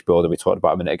guess Page Builder, we talked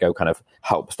about a minute ago, kind of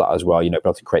helps that as well. Be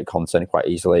able to create content quite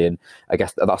easily. And I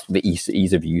guess that's the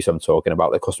ease of use I'm talking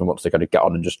about. The customer wants to kind of get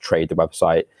on and just trade the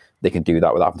website. They can do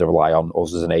that without having to rely on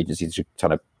us as an agency to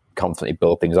kind of constantly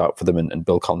build things out for them and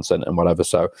build content and whatever.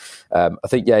 So I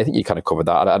think you kind of covered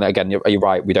that. And again, you're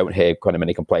right, we don't hear kind of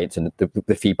many complaints, and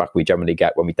the feedback we generally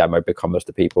get when we demo BigCommerce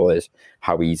to people is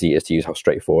how easy it is to use, how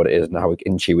straightforward it is, and how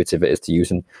intuitive it is to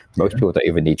use. And most people don't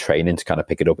even need training to kind of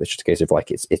pick it up. It's just a case of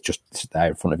like it's just there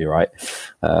in front of you, right?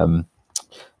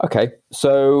 Okay,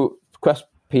 so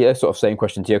Peter, sort of same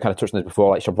question to you, kind of touched on this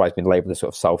before, like Shopify's been labeled as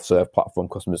sort of self-serve platform.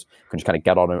 Customers can just kind of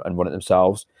get on and run it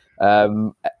themselves.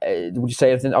 Would you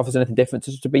say offers anything different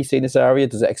to BC in this area?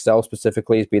 Does it excel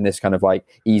specifically as being this kind of like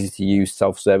easy to use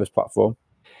self-service platform?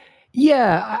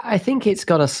 Yeah, I think it's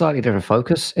got a slightly different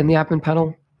focus in the admin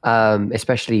panel,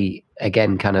 especially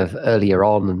again, kind of earlier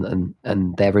on,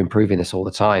 and they're improving this all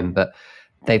the time, but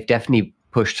they've definitely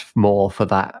pushed more for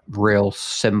that real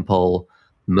simple,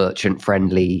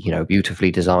 merchant-friendly,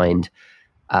 beautifully designed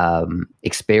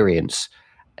experience.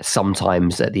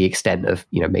 Sometimes at the extent of,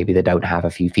 maybe they don't have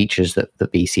a few features that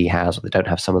BC has, or they don't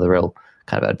have some of the real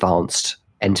kind of advanced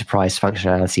enterprise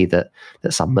functionality that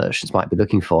some merchants might be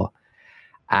looking for.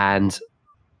 And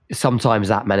sometimes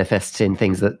that manifests in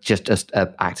things that just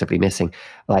are actively missing.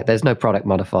 Like there's no product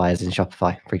modifiers in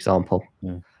Shopify, for example,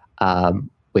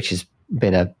 which has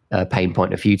been a pain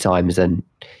point a few times. And,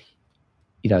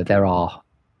 there are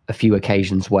a few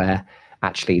occasions where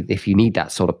actually, if you need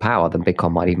that sort of power, then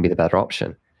BigCom might even be the better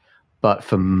option. But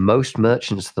for most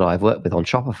merchants that I've worked with on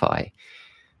Shopify,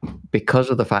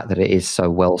 because of the fact that it is so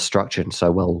well structured and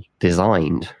so well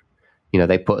designed,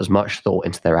 they put as much thought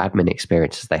into their admin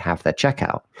experience as they have their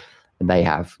checkout. And they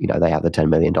have the $10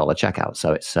 million checkout.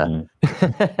 So it's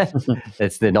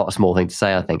it's not a small thing to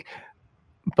say, I think.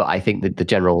 But I think that the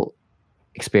general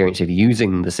experience of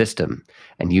using the system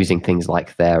and using things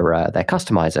like their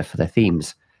customizer for their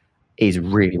themes is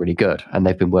really, really good. And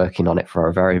they've been working on it for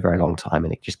a very, very long time,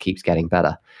 and it just keeps getting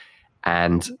better.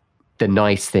 And the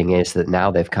nice thing is that now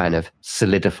they've kind of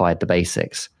solidified the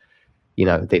basics.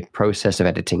 The process of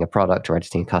editing a product or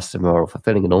editing a customer or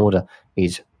fulfilling an order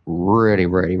is really,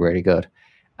 really, really good.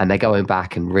 And they're going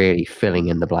back and really filling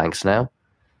in the blanks now.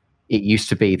 It used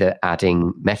to be that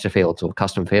adding meta fields or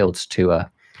custom fields to a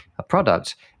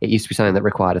product, it used to be something that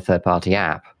required a third-party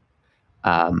app.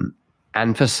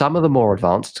 And for some of the more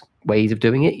advanced ways of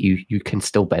doing it, you can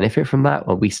still benefit from that.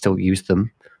 Well, we still use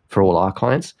them for all our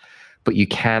clients, but you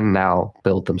can now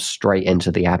build them straight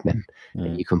into the admin.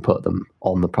 And you can put them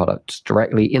on the product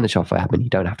directly in the Shopify admin. You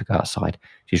don't have to go outside,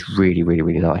 which is really, really,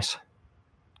 really nice.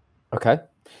 Okay.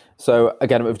 So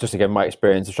again, my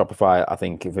experience of Shopify, I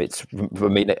think if it's for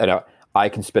me, I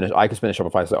can spin a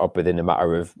Shopify set up within a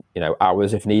matter of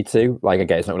hours if need to. Like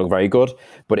again, it's not going to look very good,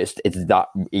 but it's that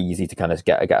easy to kind of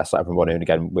get a set up and running. And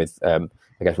again, with I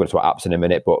guess we'll talk about apps in a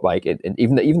minute, but like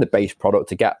even the base product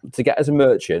to get as a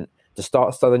merchant to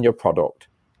start selling your product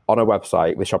on a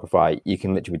website with Shopify, you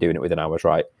can literally be doing it within hours,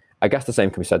 right? I guess the same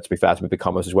can be said, to be fair, to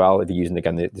BigCommerce as well, if you're using,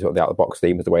 again, the sort of the out-of-the-box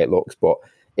theme is the way it looks, but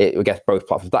I guess both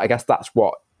platforms. I guess that's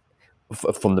what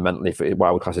fundamentally why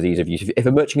I would class as ease of use. If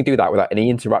a merchant can do that without any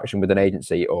interaction with an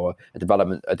agency or a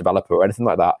developer or anything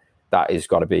like that, that is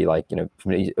got to be like, you know,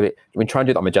 I mean, try and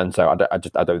do that on Magento.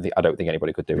 I don't think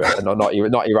anybody could do it. Not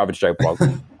your average Joe blog.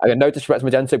 I mean, no disrespect to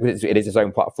Magento, because it is its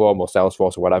own platform, or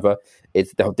Salesforce or whatever.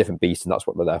 It's they're different beasts, and that's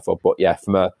what they're there for. But yeah,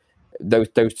 from those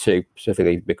two,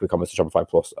 specifically BigCommerce and Shopify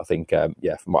Plus, I think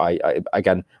from what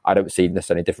I don't see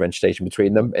necessarily differentiation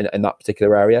between them in that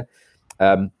particular area.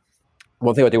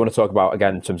 One thing I do want to talk about,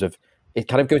 again, in terms of it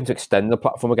kind of going to extend the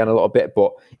platform again a little bit,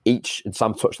 but and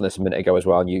Sam touched on this a minute ago as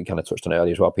well, and you kind of touched on it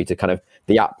earlier as well, Peter, kind of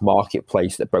the app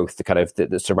marketplace that both the kind of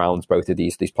that surrounds both of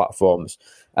these platforms.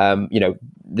 You know,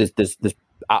 there's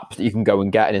apps that you can go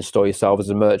and get and install yourself as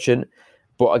a merchant.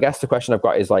 But I guess the question I've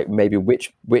got is like, maybe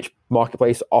which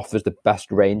marketplace offers the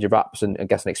best range of apps and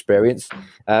guest and experience?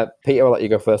 Peter, I'll let you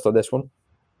go first on this one.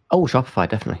 Oh, Shopify,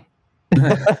 definitely.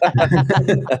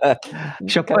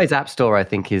 Shopify's App Store, I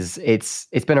think, it's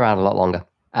been around a lot longer,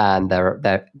 and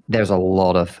there's a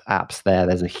lot of apps there.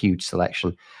 There's a huge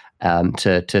selection.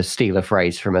 To steal a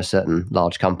phrase from a certain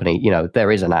large company, you know,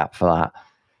 there is an app for that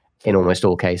in almost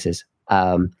all cases,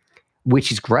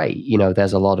 which is great. You know,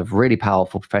 there's a lot of really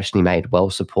powerful, professionally made, well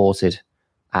supported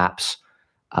apps,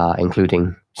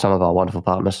 including some of our wonderful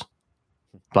partners.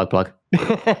 Plug.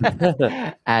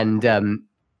 And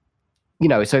you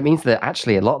know, so it means that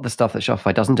actually a lot of the stuff that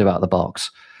Shopify doesn't do out of the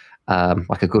box,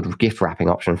 like a good gift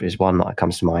wrapping option is one that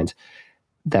comes to mind.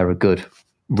 There are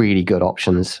really good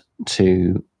options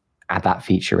to add that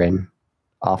feature in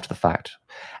after the fact.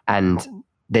 And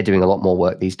they're doing a lot more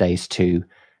work these days to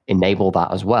enable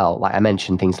that as well. Like I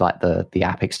mentioned, things like the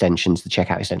app extensions, the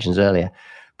checkout extensions earlier,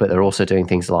 but they're also doing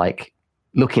things like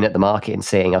looking at the market and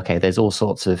saying, okay, there's all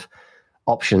sorts of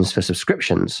options for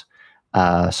subscriptions.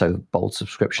 So bold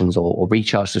subscriptions or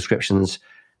recharge subscriptions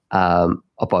are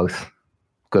both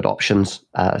good options.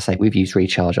 Say we've used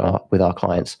recharge with our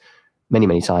clients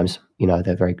many times. You know,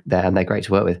 they're great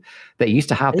to work with. They used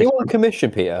to have. You want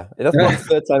commission, Peter? That's my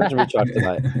third time to recharge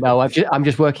tonight. No, I'm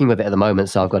just working with it at the moment,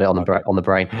 so I've got it on the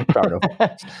brain. Fair enough.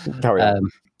 Carry on.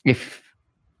 If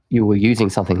you were using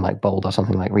something like Bold or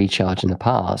something like Recharge in the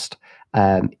past,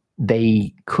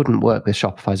 they couldn't work with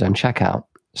Shopify's own checkout.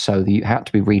 So you had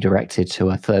to be redirected to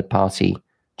a third-party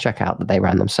checkout that they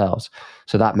ran themselves.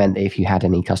 So that meant that if you had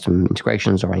any custom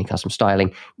integrations or any custom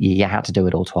styling, you had to do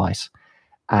it all twice.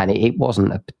 And it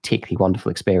wasn't a particularly wonderful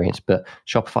experience. But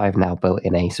Shopify have now built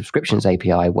in a subscriptions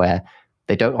API where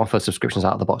they don't offer subscriptions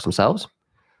out of the box themselves,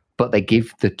 but they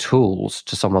give the tools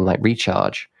to someone like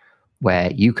Recharge, where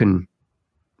you can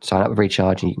sign up with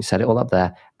Recharge and you can set it all up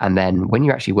there. And then when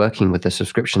you're actually working with the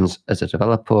subscriptions as a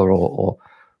developer or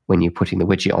when you're putting the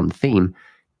widget on the theme,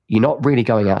 you're not really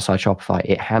going outside Shopify.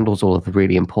 It handles all of the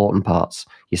really important parts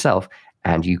yourself,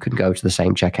 and you can go to the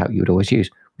same checkout you would always use,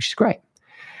 which is great.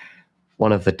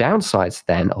 One of the downsides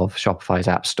then of Shopify's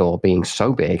App Store being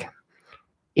so big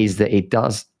is that it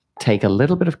does take a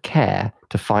little bit of care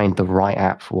to find the right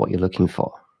app for what you're looking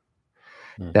for.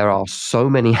 Mm. There are so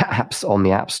many apps on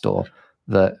the App Store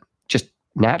that just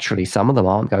naturally some of them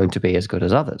aren't going to be as good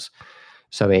as others.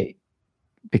 So it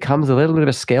becomes a little bit of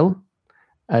a skill,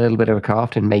 a little bit of a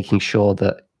craft in making sure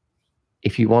that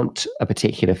if you want a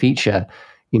particular feature,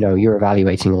 you know, you're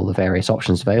evaluating all the various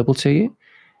options available to you,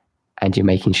 and you're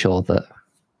making sure that,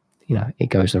 you know, it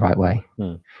goes the right way.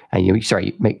 And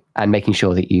making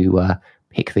sure that you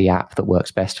pick the app that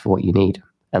works best for what you need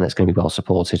and that's going to be well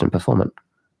supported and performant.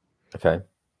 Okay.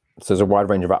 So there's a wide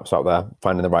range of apps out there.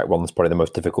 Finding the right one is probably the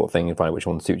most difficult thing, and finding which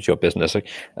one suits your business.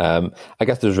 I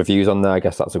guess there's reviews on there. I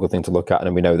guess that's a good thing to look at.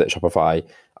 And we know that Shopify,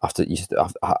 apps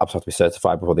have to be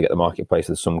certified before they get the marketplace.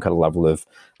 There's some kind of level of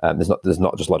there's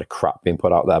not just a lot of crap being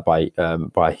put out there by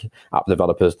app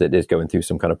developers. That is going through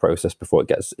some kind of process before it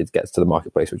gets to the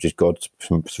marketplace, which is good,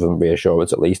 some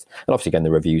reassurance at least. And obviously, again, the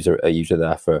reviews are usually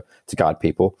there to guide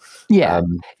people. Yeah,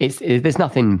 there's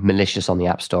nothing malicious on the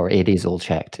App Store. It is all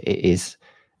checked. It is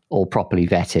all properly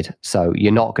vetted. So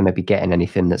you're not going to be getting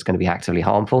anything that's going to be actively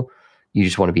harmful. You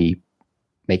just want to be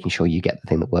making sure you get the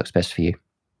thing that works best for you.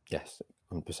 Yes,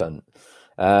 100%.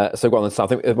 So go on then, Sam. I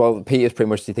think, well, Peter's pretty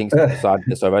much thinks decided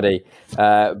this already.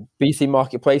 BC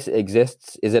Marketplace, it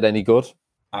exists. Is it any good?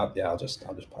 I'll just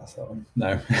pass that one.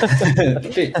 No.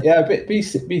 Yeah,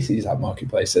 BC's app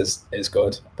marketplace is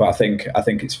good, but I think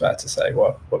it's fair to say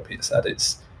what Peter said.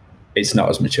 It's not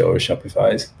as mature as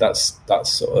Shopify's. That's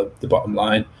sort of the bottom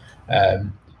line.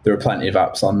 There are plenty of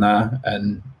apps on there,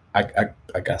 and I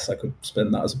I guess I could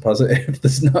spin that as a positive.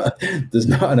 There's not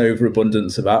an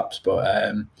overabundance of apps, but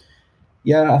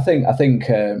I think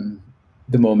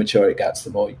the more mature it gets,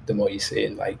 the more you see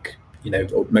in, like,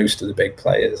 most of the big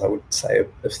players, I would say,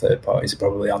 of third parties are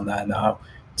probably on there now.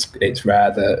 It's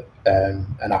rare that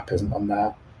an app isn't on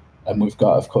there. And we've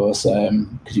got, of course,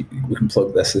 we can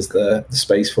plug this as the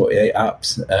Space 48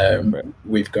 apps. Right.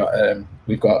 We've got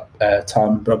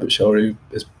Tom Robertshaw, who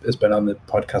has been on the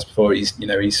podcast before. He's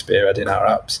spearheading our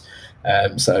apps.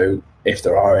 So if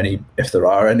there are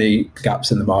any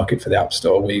gaps in the market for the App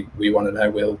Store, we want to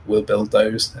know. We'll build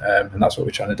those, and that's what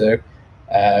we're trying to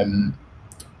do.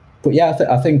 But yeah,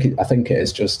 I think it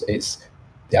is just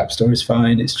the App Store is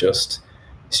fine. It's just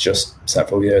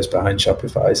several years behind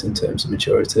Shopify's in terms of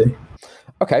maturity.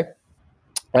 Okay.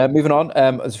 Moving on,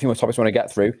 there's a few more topics I want to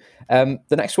get through.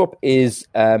 The next up is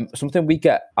something we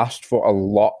get asked for a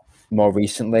lot more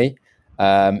recently.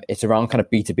 It's around kind of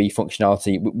B2B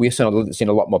functionality. We've seen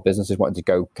a lot more businesses wanting to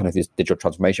go kind of this digital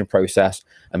transformation process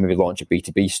and maybe launch a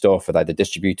B2B store for either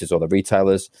distributors or the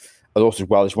retailers, but also as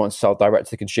well as want to sell direct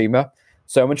to the consumer.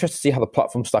 So I'm interested to see how the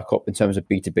platforms stack up in terms of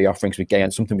B2B offerings.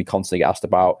 Again, something we constantly get asked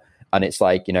about. And it's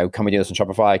like, can we do this on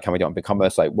Shopify? Can we do it on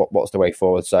BigCommerce? Like, what's the way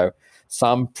forward? So,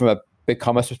 Sam, from a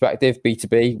BigCommerce perspective,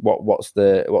 B2B, what's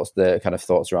the kind of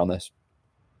thoughts around this?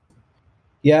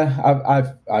 Yeah,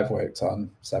 I've worked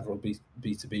on several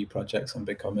B2B projects on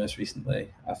BigCommerce recently.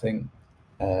 I think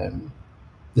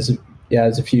there's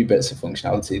a few bits of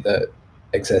functionality that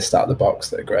exist out of the box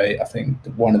that are great. I think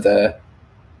one of the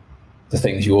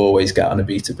things you always get on a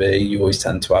B2B, you always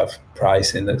tend to have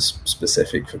pricing that's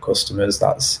specific for customers.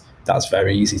 That's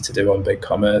very easy to do on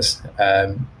BigCommerce.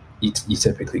 You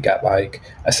typically get, like,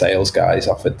 a sales guy's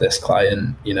offered this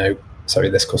client,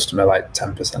 this customer, like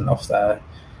 10%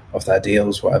 off their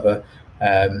deals, whatever.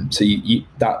 So you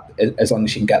that, as long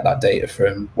as you can get that data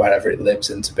from wherever it lives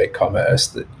into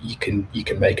BigCommerce, that you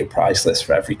can make a price list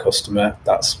for every customer.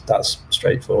 That's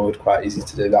straightforward, quite easy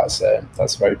to do. That's a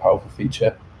very powerful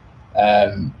feature.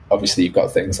 Obviously, you've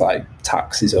got things like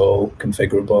tax is all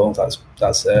configurable.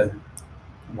 That's a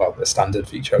standard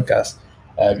feature, I guess.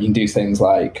 You can do things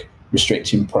like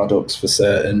restricting products for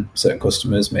certain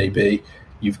customers. Maybe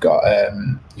you've got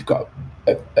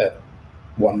a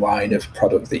one line of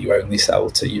product that you only sell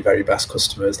to your very best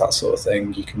customers, that sort of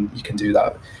thing. You can do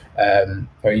that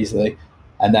very easily.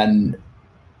 And then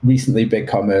recently,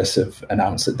 BigCommerce have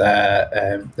announced that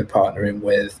they're partnering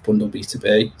with Bundle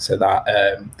B2B, so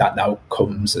that now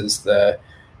comes as the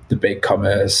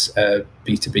BigCommerce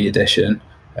B2B edition.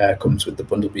 Comes with the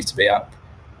Bundle B2B app,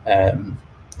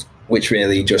 which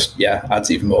really just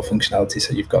adds even more functionality.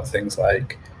 So you've got things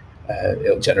like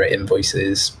it'll generate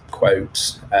invoices,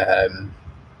 quotes,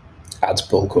 adds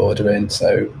bulk ordering.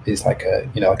 So it's like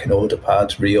an order pad,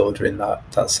 reordering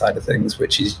that side of things,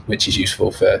 which is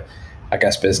useful for, I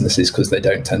guess, businesses, because they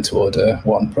don't tend to order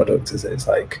one product, as it's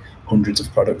like hundreds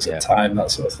of products at a time,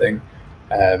 that sort of thing.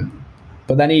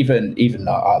 But then even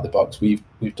not out of the box, we've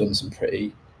done some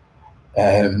pretty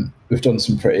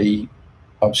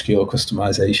obscure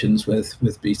customizations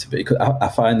with B2B. I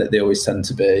find that they always tend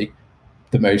to be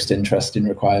the most interesting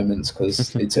requirements,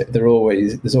 because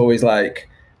there's always like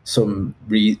some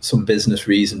business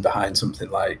reason behind something,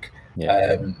 like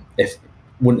if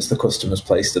once the customer's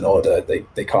placed an order,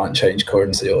 they can't change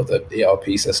currency, or the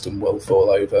ERP system will fall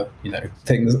over,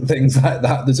 things like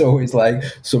that. There's always like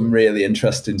some really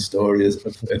interesting stories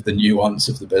of the nuance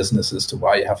of the business as to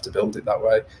why you have to build it that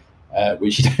way,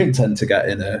 which you don't tend to get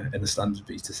in a standard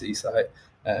B2C site.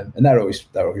 And they're always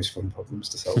fun problems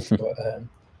to solve. But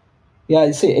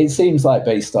it seems like,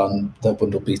 based on the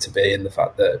Bundle B2B and the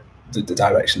fact that the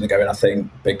direction they're going, I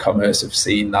think BigCommerce have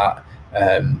seen that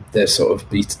their sort of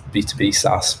B2B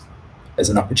SaaS as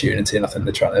an opportunity, and I think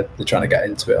they're trying to get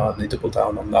into it, aren't they? Double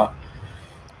down on that.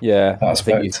 Yeah, I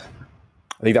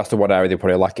think that's the one area they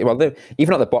probably like it. Well,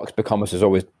 even at the box, BigCommerce is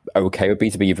always okay with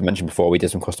B2B. You've mentioned before, we did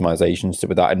some customizations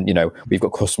with that, and we've got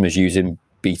customers using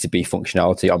B2B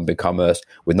functionality on BigCommerce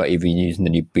with not even using the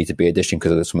new B2B edition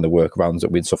because of some of the workarounds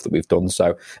and stuff that we've done.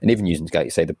 So, and even using,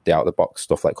 say, the out of the box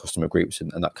stuff like customer groups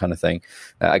and that kind of thing.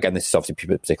 Again, this is obviously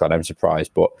particularly an enterprise,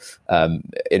 but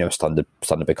standard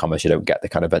BigCommerce, you don't get the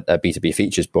kind of B2B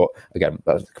features. But again,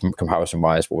 comparison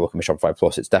wise, what we're looking at Shopify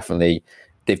Plus,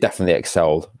 they've definitely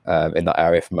excelled in that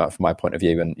area from my point of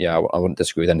view. And I wouldn't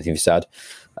disagree with anything you said.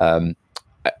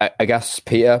 I guess,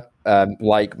 Peter,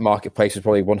 like Marketplace is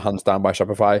probably one hands down by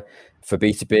Shopify. For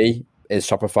B2B, is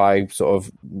Shopify sort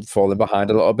of falling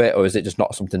behind a little bit, or is it just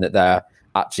not something that they're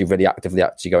actually really actively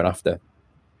going after?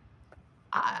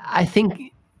 I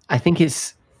think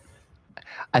it's.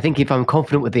 I think if I'm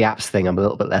confident with the apps thing, I'm a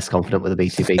little bit less confident with the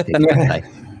B2B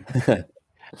thing.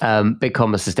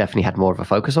 BigCommerce has definitely had more of a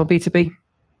focus on B2B,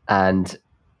 and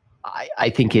I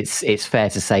think it's fair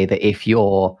to say that if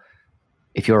you're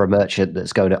a merchant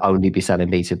that's going to only be selling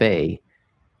B2B,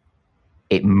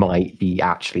 it might be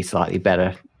actually slightly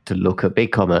better to look at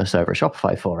BigCommerce over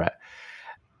Shopify for it.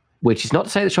 Which is not to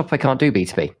say that Shopify can't do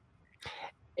B2B.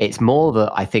 It's more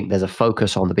that I think there's a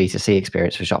focus on the B2C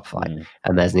experience for Shopify,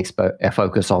 and there's a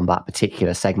focus on that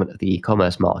particular segment of the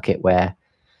e-commerce market where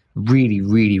really,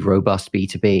 really robust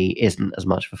B2B isn't as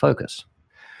much of a focus.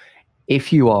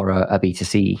 If you are a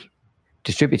B2C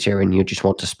distributor and you just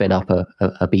want to spin up a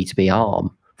B2B arm,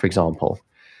 for example,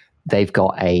 they've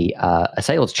got a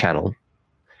sales channel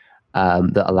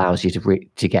that allows you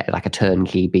to get like a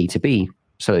turnkey B2B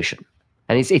solution.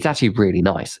 And it's actually really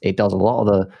nice. It does a lot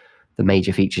of the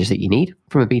major features that you need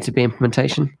from a B2B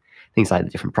implementation, things like the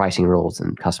different pricing rules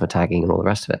and customer tagging and all the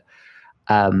rest of it.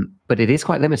 But it is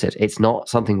quite limited. It's not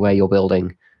something where you're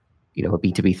building, a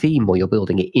B2B theme or you're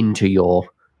building it into your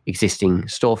existing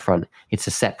storefront. It's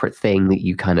a separate thing that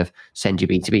you kind of send your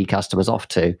B2B customers off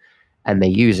to, and they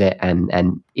use it,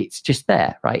 and it's just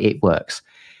there, right? It works.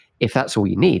 If that's all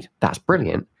you need, that's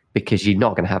brilliant, because you're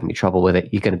not going to have any trouble with it.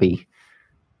 You're going to be,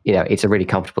 it's a really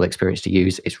comfortable experience to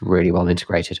use. It's really well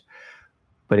integrated.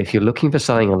 But if you're looking for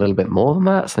something a little bit more than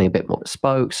that, something a bit more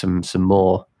bespoke, some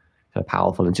more kind of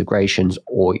powerful integrations,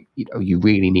 or you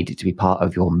really need it to be part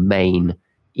of your main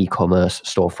e-commerce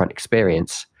storefront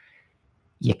experience,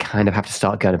 you kind of have to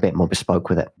start going a bit more bespoke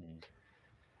with it.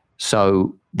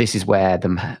 So this is where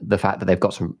the fact that they've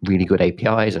got some really good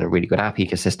APIs and a really good app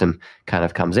ecosystem kind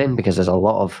of comes in, because there's a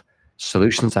lot of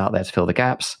solutions out there to fill the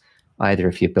gaps, either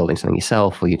if you're building something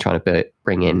yourself or you're trying to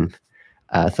bring in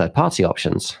third-party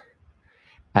options.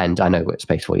 And I know at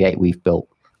Space 48, we've built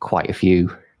quite a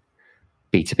few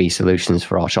B2B solutions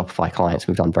for our Shopify clients.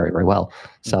 We've done very, very well.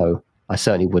 So I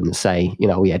certainly wouldn't say,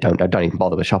 don't even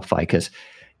bother with Shopify, because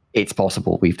it's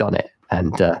possible. We've done it.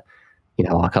 And,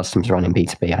 our customers running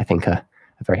B2B, I think, are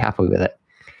very happy with it.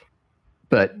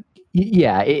 But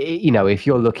yeah, if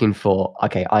you're looking for,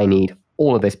 okay, I need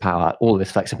all of this power, all of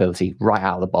this flexibility right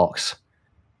out of the box,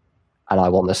 and I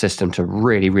want the system to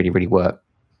really, really, really work,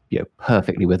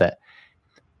 perfectly with it.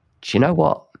 Do you know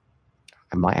what?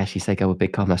 I might actually say go with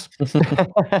BigCommerce.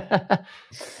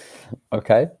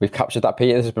 Okay, we've captured that,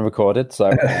 Peter. This has been recorded.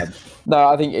 So, no,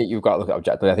 I think you've got to look at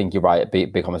objectively. I think you're right.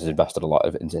 BigCommerce has invested a lot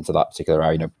into that particular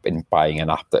area, in buying an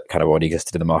app that kind of already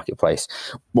existed in the marketplace.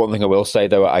 One thing I will say,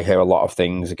 though, I hear a lot of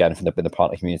things, again, from the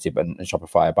partner community and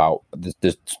Shopify about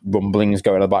there's rumblings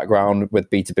going in the background with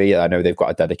B2B. I know they've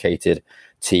got a dedicated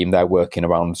team there working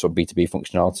around sort of B2B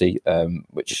functionality,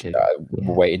 which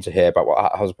we're waiting to hear about what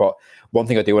that has. But one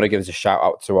thing I do want to give is a shout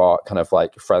out to our kind of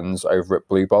like friends over at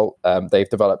Blue Bolt. They've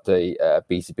developed a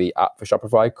B2B app for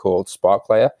Shopify called Spark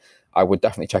Layer. I would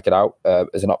definitely check it out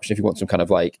as an option if you want some kind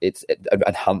of like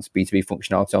enhanced B2B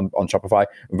functionality on Shopify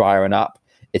via an app.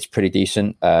 It's pretty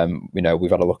decent.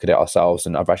 We've had a look at it ourselves,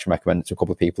 and I've actually recommended it to a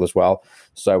couple of people as well.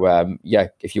 So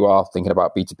if you are thinking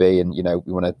about B2B and you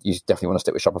definitely want to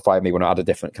stick with Shopify, maybe want to add a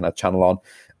different kind of channel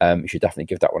on, you should definitely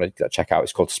give that one a check out.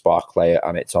 It's called Spark Layer,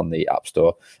 and it's on the App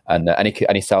Store. And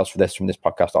any sales from this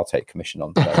podcast, I'll take commission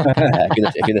on. So,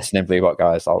 if you're listening, Blue Bot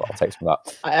guys, I'll take some of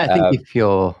that. I think if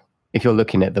you're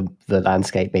looking at the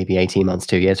landscape, maybe 18 months,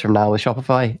 2 years from now with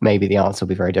Shopify, maybe the answer will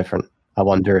be very different. I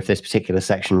wonder if this particular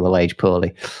section will age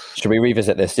poorly. Should we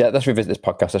revisit this? Yeah, let's revisit this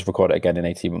podcast. Let's record it again in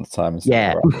 18 months' time.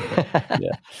 Yeah.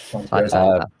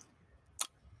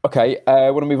 Okay, I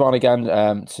want to move on again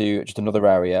to just another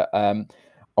area. I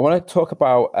want to talk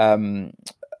about,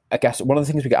 I guess, one of the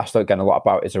things we get asked again a lot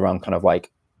about is around kind of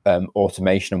like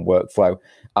automation and workflow.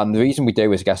 And the reason we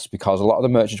do is, I guess, because a lot of the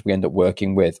merchants we end up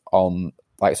working with on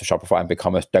like Shopify and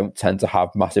BigCommerce don't tend to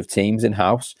have massive teams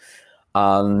in-house.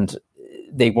 And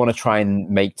they want to try and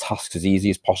make tasks as easy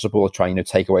as possible, or try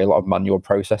take away a lot of manual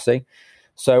processing.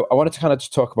 So I wanted to kind of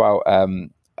just talk about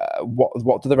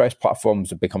what do the various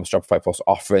platforms of BigCommerce Shopify Plus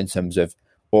offer in terms of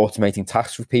automating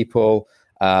tasks for people.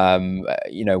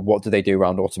 What do they do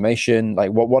around automation?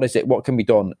 Like what is it? What can be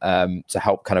done to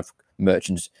help kind of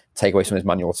merchants take away some of those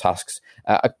manual tasks?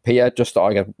 Peter,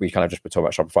 we kind of just talk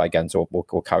about Shopify again, so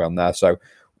we'll carry on there. So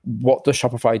what does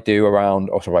Shopify do around,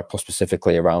 or Shopify Plus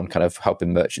specifically, around kind of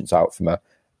helping merchants out from a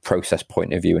process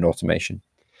point of view in automation?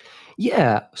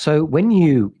 Yeah. So when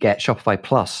you get Shopify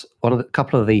Plus,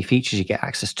 couple of the features you get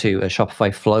access to are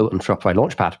Shopify Flow and Shopify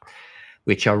Launchpad,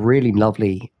 which are really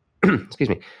lovely. Excuse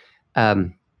me.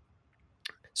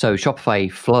 So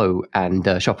Shopify Flow and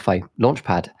Shopify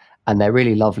Launchpad, and they're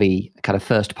really lovely kind of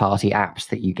first-party apps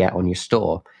that you get on your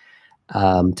store.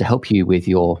 to help you with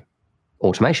your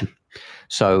automation.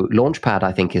 So Launchpad,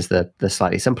 I think, is the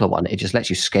slightly simpler one. It just lets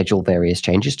you schedule various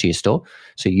changes to your store.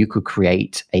 So you could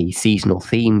create a seasonal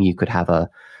theme. You could have a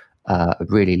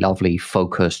really lovely,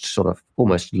 focused, sort of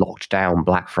almost locked down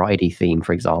Black Friday theme,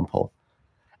 for example.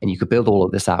 And you could build all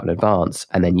of this out in advance.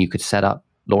 And then you could set up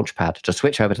Launchpad to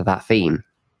switch over to that theme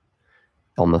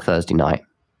on the Thursday night,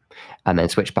 and then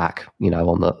switch back,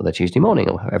 on the Tuesday morning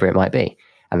or whatever it might be.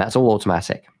 And that's all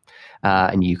automatic.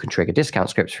 And you can trigger discount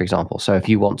scripts, for example. So if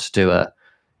you want to do a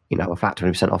flat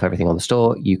 20% off everything on the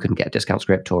store, you can get a discount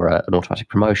script or an automatic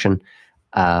promotion,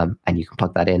 and you can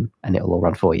plug that in and it'll all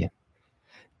run for you.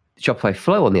 Shopify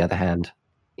Flow, on the other hand,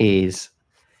 it's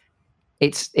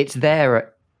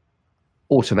their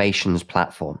automations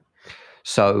platform.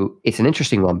 So it's an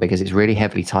interesting one because it's really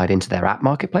heavily tied into their app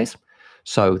marketplace.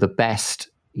 So the best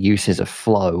uses of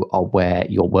Flow are where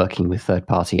you're working with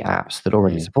third-party apps that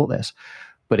already support this.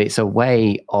 But it's a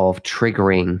way of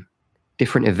triggering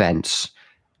different events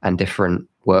and different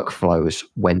workflows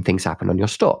when things happen on your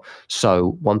store.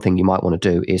 So one thing you might want to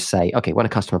do is say, okay, when a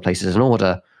customer places an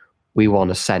order, we want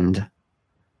to send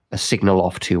a signal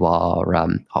off to our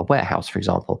warehouse, for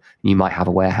example. You might have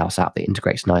a warehouse app that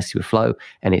integrates nicely with Flow,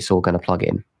 and it's all going to plug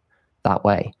in that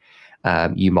way.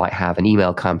 You might have an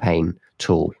email campaign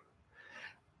tool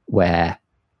where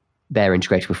they're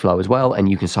integrated with Flow as well, and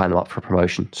you can sign them up for a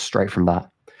promotion straight from that.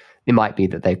 It might be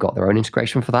that they've got their own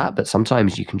integration for that, but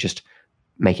sometimes you can just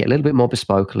make it a little bit more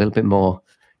bespoke, a little bit more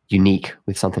unique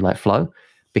with something like Flow,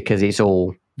 because it's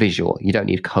all visual. You don't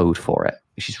need code for it,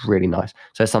 which is really nice.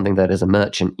 So it's something that as a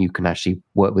merchant, you can actually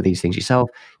work with these things yourself.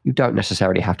 You don't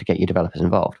necessarily have to get your developers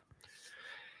involved.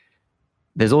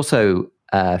 There's also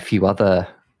a few other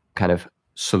kind of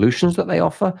solutions that they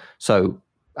offer. So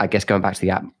I guess going back to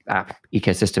the app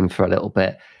ecosystem for a little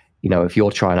bit, if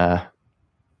you're trying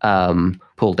to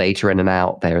pull data in and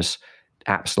out, there's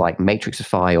apps like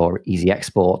Matrixify or Easy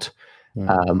Export,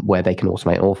 where they can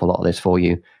automate an awful lot of this for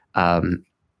you.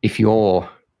 If you're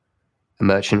a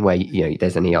merchant where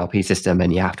there's an ERP system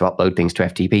and you have to upload things to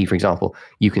FTP, for example,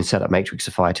 you can set up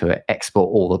Matrixify to export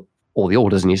all the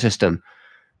orders in your system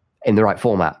in the right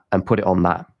format and put it on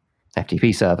that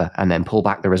FTP server, and then pull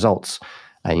back the results.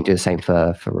 And you do the same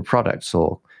for products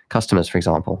or customers, for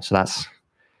example. So that's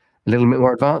a little bit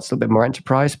more advanced, a little bit more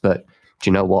enterprise, but do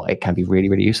you know what? It can be really,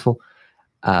 really useful.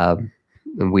 And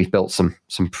we've built some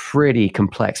pretty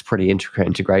complex, pretty intricate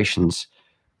integrations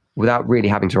without really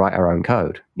having to write our own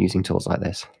code using tools like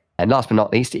this. And last but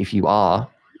not least, if you are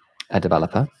a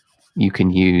developer, you can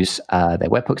use their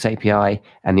webhooks API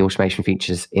and the automation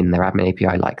features in their admin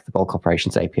API, like the bulk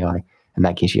operations API, and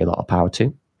that gives you a lot of power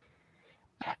too.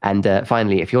 And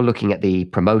finally, if you're looking at the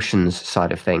promotions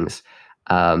side of things,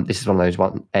 this is one of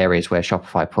those areas where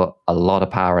Shopify put a lot of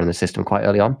power in the system quite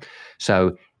early on.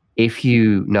 So if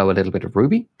you know a little bit of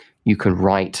Ruby, you can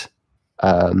write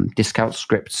discount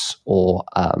scripts or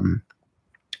a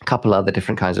couple other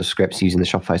different kinds of scripts using the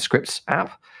Shopify Scripts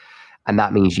app. And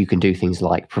that means you can do things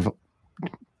like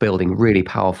building really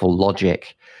powerful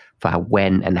logic for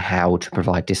when and how to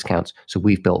provide discounts. So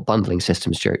we've built bundling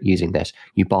systems using this.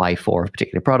 You buy 4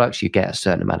 particular products, you get a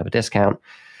certain amount of a discount,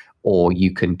 or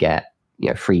you can get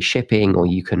free shipping, or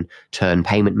you can turn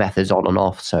payment methods on and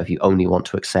off. So if you only want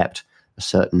to accept a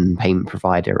certain payment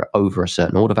provider over a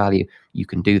certain order value, you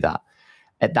can do that.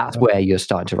 And that's where you're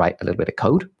starting to write a little bit of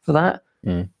code for that.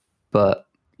 But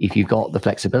if you've got the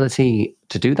flexibility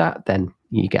to do that, then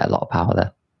you get a lot of power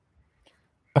there.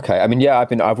 Okay, I mean, yeah,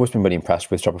 I've always been really impressed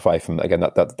with Shopify from, again,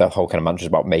 that whole kind of mantra is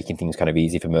about making things kind of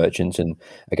easy for merchants, and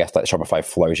I guess like Shopify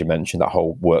Flow, as you mentioned, that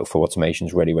whole workflow automation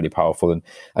is really, really powerful, and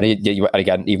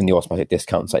again, even the automatic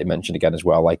discounts that you mentioned again as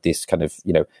well, like this kind of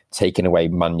taking away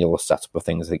manual setup of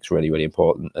things, I think is really, really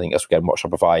important. I think that's again what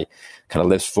Shopify kind of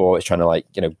lives for, is trying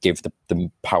to give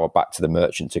the power back to the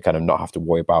merchant to kind of not have to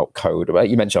worry about code.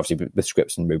 You mentioned obviously with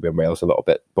scripts and Ruby and Rails a little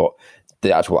bit, but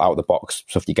the actual out of the box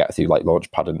stuff you get through like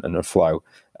Launchpad and Flow.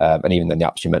 And even then the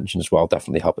apps you mentioned as well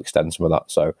definitely help extend some of that.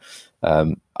 So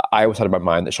I always had in my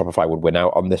mind that Shopify would win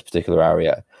out on this particular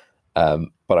area,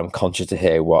 but I'm conscious to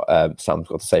hear what Sam's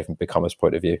got to say from BigCommerce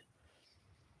point of view.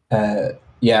 I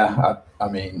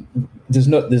mean, there's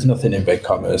nothing in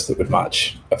BigCommerce that would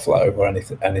match a Flow or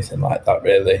anything like that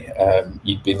really.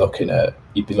 You'd be looking at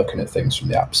things from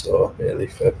the App Store really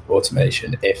for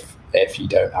automation if you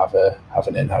don't have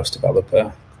an in-house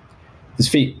developer.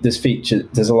 There's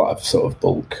a lot of sort of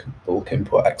bulk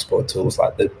import export tools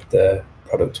like the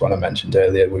product one I mentioned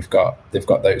earlier. They've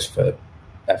got those for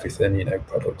everything,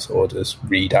 products, orders,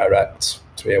 redirects,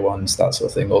 301s, that sort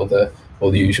of thing, all the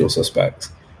usual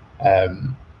suspects.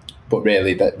 but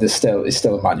really, it's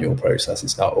still a manual process.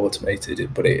 It's not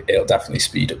automated, but it'll definitely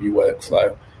speed up your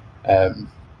workflow.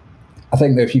 I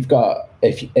think that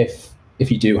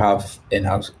if you do have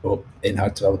in-house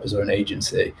developers or an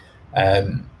agency,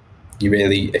 you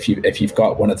really, if you've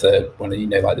got one of like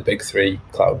the big three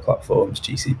cloud platforms,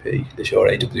 GCP, Azure,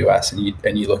 AWS,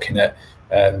 and you're looking at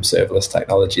serverless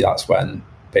technology, that's when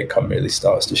BigCommerce really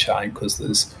starts to shine, because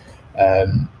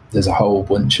there's a whole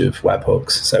bunch of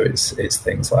webhooks. So it's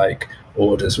things like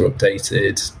orders are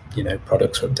updated,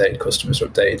 products are updated, customers are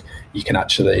updated. You can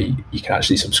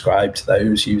actually subscribe to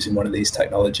those using one of these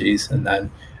technologies, and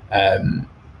then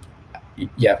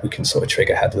we can sort of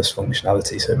trigger headless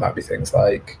functionality. So it might be things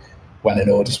like when an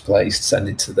order's placed, send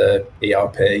it to the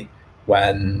ERP.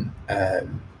 When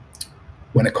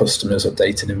a customer's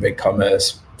updated in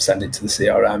BigCommerce, send it to the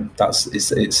CRM.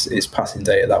 It's passing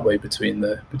data that way between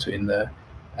the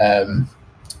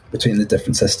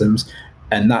different systems,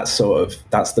 and that's like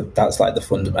the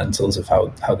fundamentals of how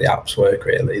the apps work.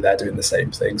 Really, they're doing the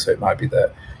same thing. So it might be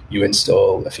that you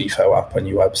install a FIFO app on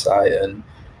your website, and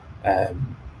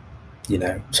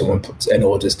someone puts an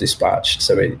order's dispatched,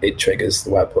 so it triggers the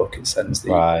webhook, it sends the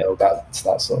email,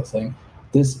 that sort of thing.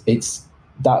 It's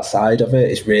that side of it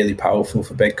is really powerful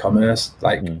for BigCommerce,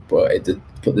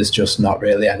 but there's just not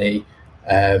really any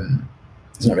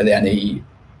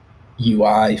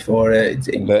UI for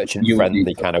it. Merchant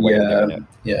friendly kind of way of doing it.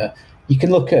 Yeah, you can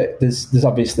look at there's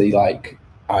obviously like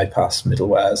iPaaS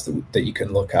middlewares that you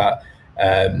can look at,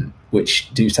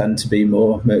 which do tend to be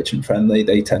more merchant friendly.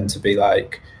 They tend to be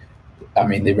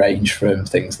they range from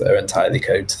things that are entirely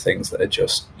code to things that are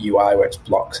just UI, where it's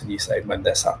blocks and you say, when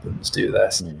this happens, do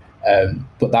this.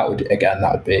 But that would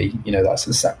be, that's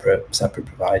a separate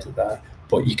provider there.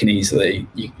 But you can easily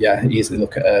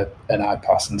look at an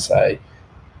iPaaS and say,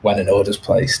 when an order's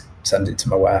placed, send it to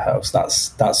my warehouse. That's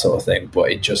that sort of thing.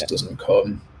 But it just doesn't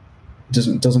come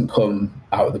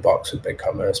out of the box with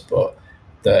BigCommerce. But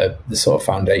the sort of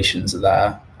foundations are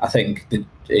there. I think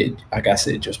I guess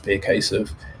it'd just be a case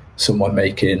of someone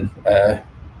making like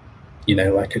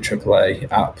a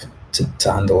AAA app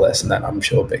to handle this, and then I'm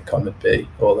sure BigCommerce would be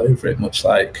all over it, much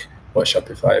like what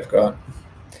Shopify have got.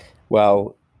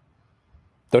 Well,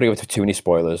 don't go into too many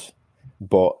spoilers,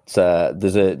 but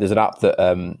there's an app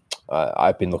that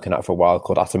I've been looking at for a while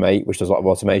called Automate, which does a lot of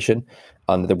automation,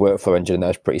 and the workflow engine in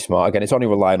there is pretty smart. Again, it's only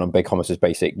relying on BigCommerce's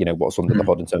basic, what's under the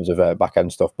hood in terms of back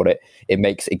end stuff, but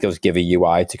it does give a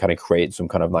UI to kind of create some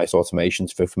kind of nice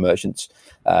automations for merchants.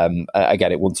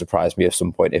 Again, it wouldn't surprise me at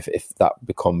some point if that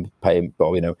become paying.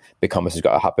 Well, BigCommerce has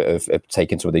got a habit of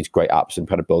taking some of these great apps and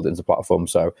kind of build it into the platform.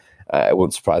 So it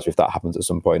wouldn't surprise me if that happens at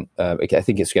some point. I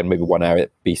think it's again maybe one area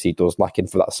that BC does lacking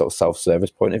for that sort of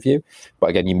self-service point of view.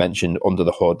 But again, you mentioned under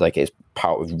the hood, like it's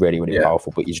really, really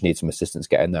powerful, but you just need some assistance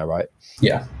getting there, right?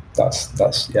 Yeah,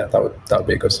 that would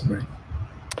be a good summary.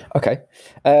 Okay.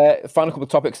 Final couple of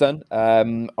topics then. I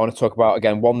want to talk about,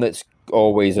 again, one that's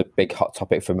always a big hot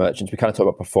topic for merchants. We kind of talked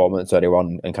about performance earlier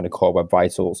on and kind of core web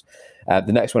vitals.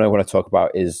 The next one I want to talk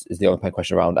about is the open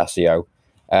question around SEO.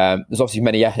 There's obviously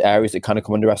many areas that kind of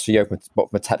come under SEO, but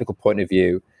from a technical point of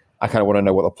view, I kind of want to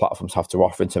know what the platforms have to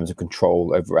offer in terms of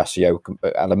control over SEO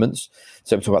elements.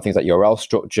 So we're talking about things like URL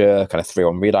structure, kind of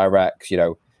 3-on redirects,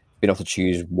 being able to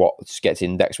choose what gets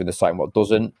indexed with the site and what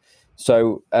doesn't.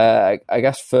 So I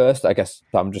guess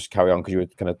Sam, just carry on because you were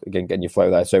kind of again getting your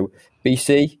flow there. So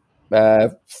BC,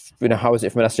 how is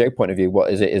it from an SEO point of view?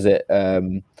 What is it? Is it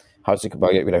how does it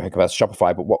compare to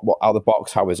Shopify? But what out of the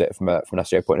box? How is it from an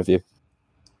SEO point of view?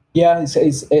 Yeah,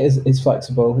 it's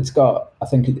flexible. It's got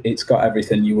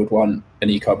everything you would want an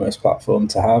e-commerce platform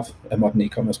to have, a modern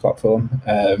e-commerce platform.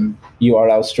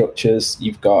 URL structures,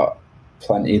 you've got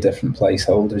plenty of different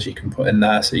placeholders you can put in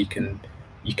there, so you can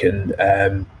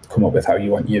come up with how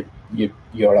you want your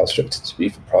URL structure to be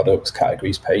for products,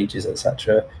 categories, pages,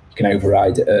 etc. You can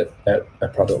override it at a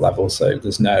product level, so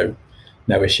there's no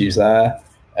issues there.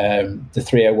 The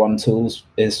 301 tools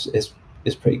is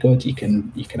pretty good. You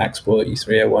can export your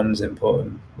 301s, import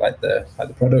them like the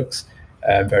products.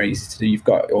 Very easy to do. You've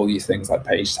got all your things like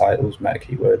page titles, meta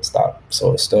keywords, that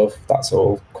sort of stuff. That's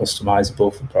all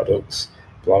customizable for products,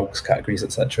 blogs, categories,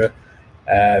 etc.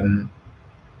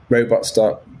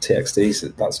 Robots.txt, so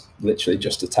that's literally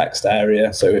just a text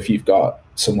area. So if you've got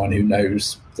someone who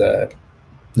knows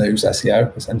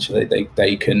SEO, essentially,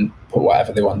 they can put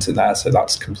whatever they want in there. So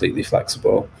that's completely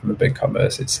flexible from a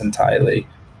BigCommerce. It's entirely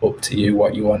up to you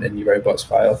what you want in your robots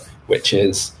file, which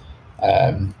is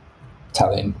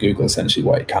telling Google essentially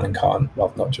what it can and can't.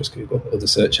 Well, not just Google, other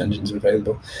search engines are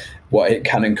available. What it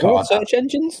can and can't. What search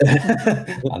engines?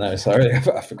 I know. Sorry,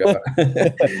 I forgot.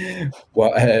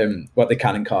 What they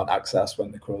can and can't access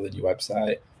when they're crawling your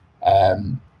website.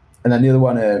 And then the other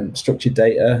one, structured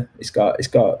data.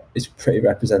 It's pretty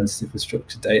representative of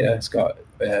structured data. It's got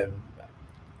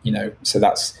so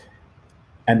that's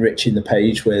enriching the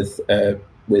page with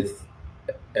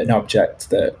an object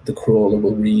that the crawler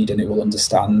will read and it will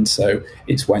understand. So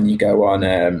it's when you go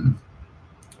on,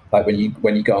 like when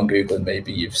you go on Google and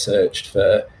maybe you've searched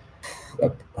for, I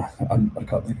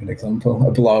can't think of an example,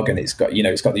 a blog, and it's got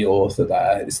the author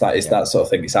there. It's that sort of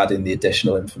thing. It's adding the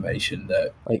additional information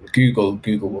that Google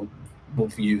will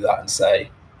view that and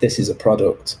say, this is a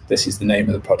product, this is the name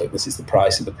of the product, this is the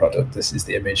price of the product, this is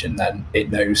the image, and then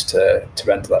it knows to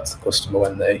render that to the customer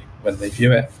when they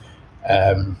view it.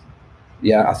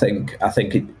 I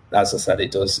think it, as I said, it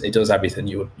does everything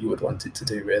you would want it to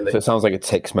do, really. So it sounds like it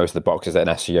ticks most of the boxes that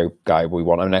an SEO guy we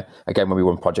want. I mean, again, when we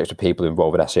run projects with people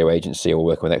involved with SEO agency or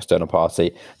working with an external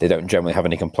party, they don't generally have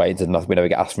any complaints, and we never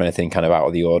get asked for anything kind of out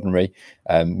of the ordinary.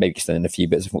 Maybe just in a few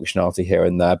bits of functionality here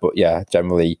and there, but yeah,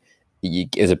 generally,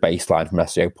 as a baseline from an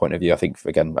SEO point of view, I think,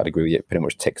 again, I'd agree with you. It pretty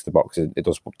much ticks the boxes. It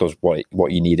does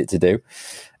what you need it to do.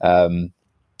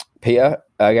 Peter,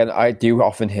 again, I do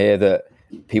often hear that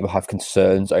people have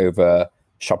concerns over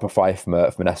Shopify from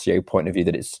an SEO point of view,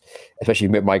 that it's, especially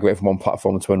migrating from one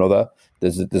platform to another,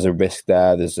 there's a risk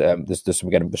there. There's some,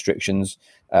 again, restrictions.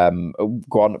 Go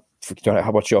on. How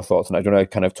about your thoughts on that? Do you want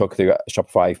to kind of talk through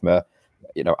Shopify from a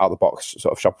out the box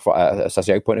sort of Shopify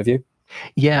SEO point of view?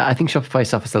 Yeah, I think Shopify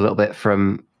suffers a little bit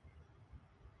from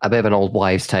a bit of an old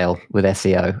wives' tale with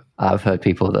SEO. I've heard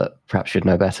people that perhaps should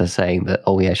know better saying that,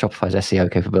 oh yeah, Shopify's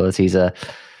SEO capabilities are,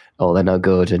 they're no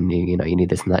good, and you need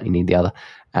this and that, and you need the other.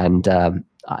 And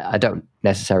I don't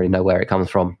necessarily know where it comes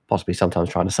from, possibly sometimes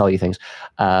trying to sell you things.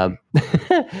 But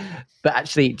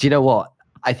actually, do you know what?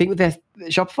 I think with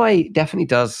Shopify definitely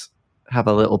does have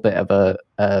a little bit of a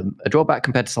drawback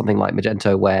compared to something like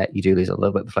Magento, where you do lose a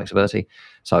little bit of flexibility.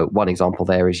 So one example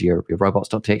there is your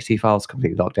robots.txt files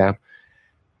completely locked down.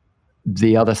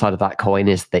 The other side of that coin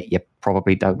is that you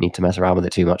probably don't need to mess around with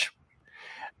it too much.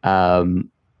 And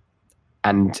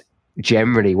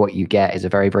generally what you get is a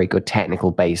very, very good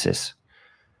technical basis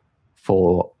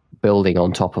for building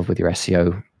on top of with your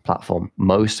SEO platform.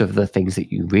 Most of the things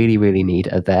that you really, really need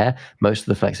are there. Most of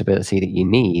the flexibility that you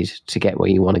need to get where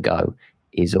you want to go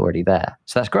is already there.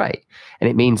 So that's great. And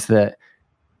it means that,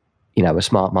 a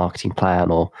smart marketing plan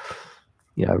or,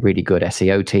 a really good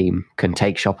SEO team can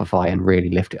take Shopify and really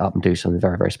lift it up and do something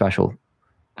very, very special,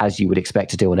 as you would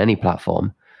expect to do on any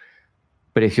platform.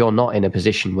 But if you're not in a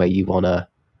position where you want to,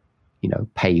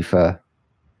 pay for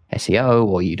SEO,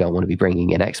 or you don't want to be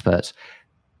bringing in experts,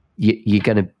 you're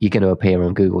going to appear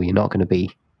on Google. You're not going to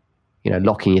be,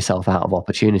 locking yourself out of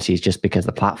opportunities just because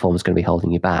the platform is going to be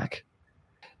holding you back.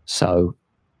 So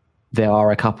there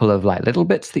are a couple of little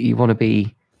bits that you want to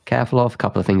be careful of, a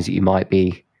couple of things that you might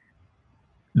be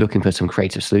looking for some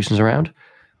creative solutions around.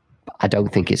 But I don't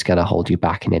think it's going to hold you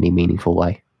back in any meaningful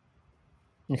way.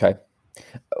 Okay.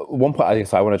 One point I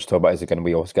guess I wanted to talk about is, again,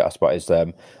 we always get asked about is,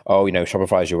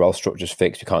 Shopify's URL structure's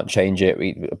fixed, you can't change it,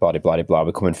 blah, blah, blah, blah.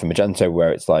 We're coming from Magento,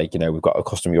 where it's we've got a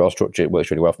custom URL structure, it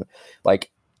works really well.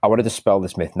 I want to dispel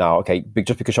this myth now. Okay,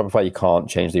 just because Shopify, you can't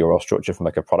change the URL structure from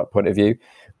a product point of view.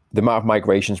 The amount of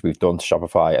migrations we've done to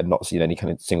Shopify and not seen any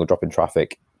kind of single drop in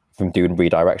traffic from doing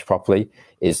redirects properly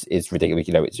is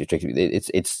ridiculous.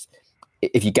 It's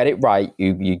if you get it right,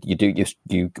 you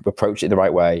approach it the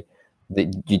right way.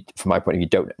 From my point of view, you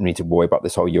don't need to worry about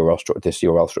this whole URL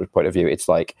structure point of view. It's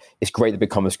great that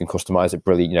BigCommerce can customize it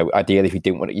brilliantly. Ideally, if you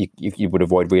didn't want it, you would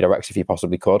avoid redirects if you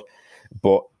possibly could.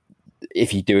 But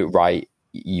if you do it right,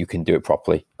 you can do it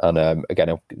properly. And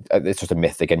again, it's just a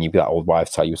myth. Again, you'd be that old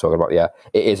wives' tale you were talking about. Yeah,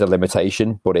 it is a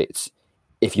limitation, but it's,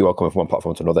 if you are coming from one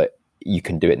platform to another, you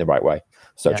can do it in the right way.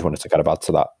 So I just wanted to kind of add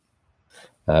to that.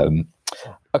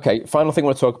 Okay, final thing I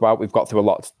want to talk about. We've got through a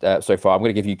lot so far. I'm going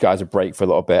to give you guys a break for a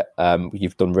little bit.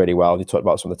 You've done really well. You talked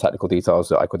about some of the technical details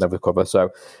that I could never cover. So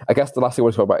I guess the last thing I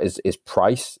want to talk about is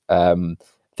price.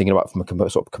 Thinking about from a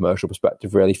sort of commercial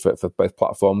perspective, really, for both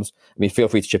platforms. I mean, feel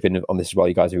free to chip in on this as well,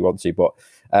 you guys, if you want to. But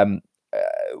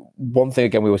one thing,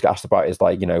 again, we always get asked about is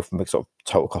from a sort of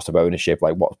total cost of ownership,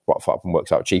 what platform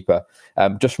works out cheaper.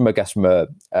 Just from a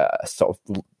sort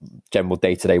of general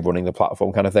day-to-day running the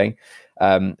platform kind of thing.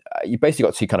 You basically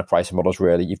got two kind of pricing models,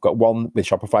 really. You've got one with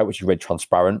Shopify, which is really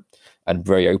transparent and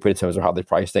very open in terms of how they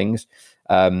price things.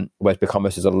 Whereas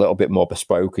BigCommerce is a little bit more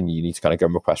bespoke, and you need to kind of go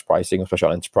and request pricing, especially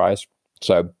on enterprise.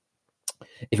 So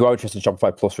if you are interested in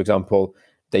Shopify Plus, for example,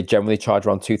 They generally charge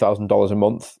around $2,000 a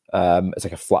month. It's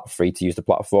like a flat fee to use the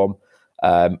platform,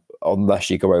 unless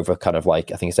you go over kind of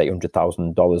like, I think it's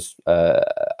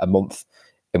 $800,000 a month,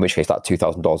 in which case that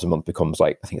 $2,000 a month becomes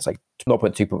like, I think it's like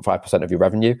 0.2.5% of your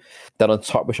revenue. Then on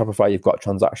top with Shopify, you've got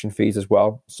transaction fees as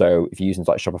well. So if you're using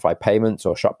like Shopify Payments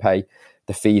or Shop Pay,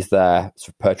 the fees there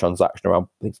per transaction around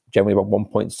generally about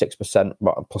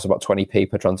 1.6% plus about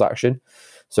 20p per transaction.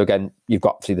 So again, you've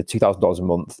got the $2,000 a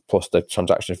month plus the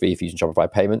transaction fee if you're using Shopify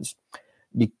Payments.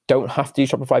 You don't have to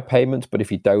use Shopify Payments, but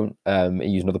if you don't and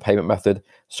use another payment method,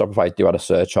 Shopify do add a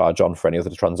surcharge on for any other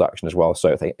transaction as well.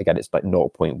 So I think, again, it's like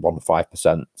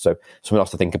 0.15%. So something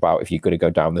else to think about if you're going to go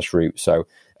down this route. So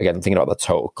again, I'm thinking about the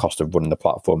total cost of running the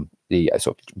platform, the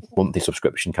sort of monthly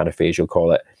subscription kind of fees, you'll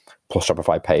call it, plus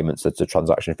Shopify Payments, that's the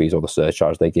transaction fees or the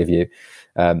surcharge they give you.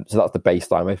 So that's the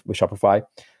baseline with Shopify.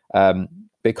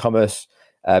 BigCommerce,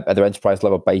 at their enterprise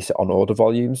level, base it on order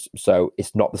volumes. So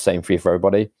it's not the same fee for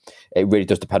everybody. It really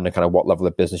does depend on kind of what level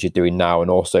of business you're doing now and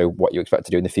also what you expect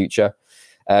to do in the future.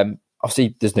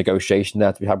 Obviously, there's negotiation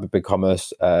there to be had with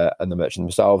BigCommerce and the merchant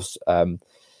themselves.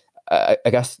 I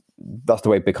guess that's the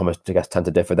way BigCommerce, I guess, tend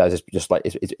to differ. There's just like,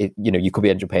 you could be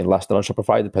ending up paying less than on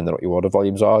Shopify, depending on what your order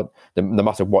volumes are. No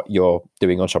matter what you're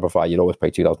doing on Shopify, you'll always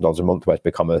pay $2,000 a month, whereas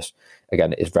BigCommerce,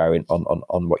 again, is varying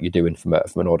on what you're doing from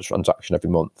an order transaction every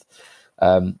month.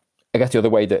 I guess the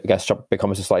other way that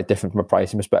BigCommerce is slightly different from a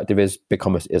pricing perspective is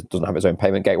BigCommerce doesn't have its own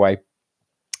payment gateway.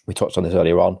 We touched on this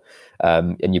earlier on,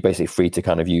 and you're basically free to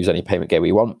kind of use any payment gateway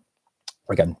you want.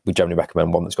 Again, we generally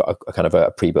recommend one that's got a kind of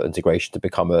a pre-built integration to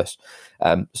BigCommerce.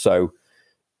 So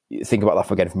think about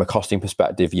that from a costing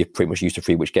perspective. You're pretty much used to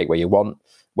free which gateway you want.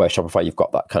 Where Shopify, you've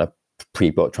got that kind of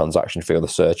pre-built transaction fee or the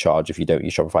surcharge if you don't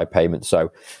use Shopify Payments.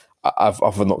 So I've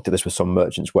often looked at this with some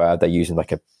merchants where they're using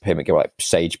like a payment gateway like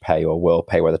Sage Pay or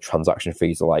WorldPay, where the transaction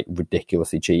fees are like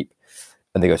ridiculously cheap,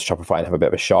 and they go to Shopify and have a bit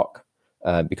of a shock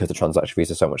because the transaction fees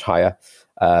are so much higher.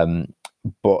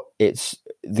 But it's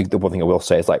the one thing I will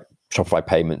say is like Shopify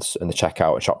Payments and the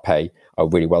checkout and Shop Pay are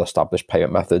really well established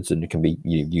payment methods, and it can be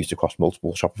used across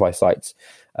multiple Shopify sites.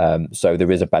 So there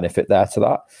is a benefit there to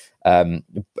that,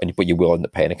 but you will end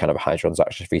up paying a kind of a high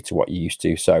transaction fee to what you used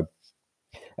to. So.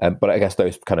 But I guess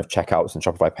those kind of checkouts and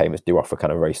Shopify Payments do offer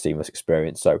kind of a very seamless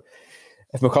experience. So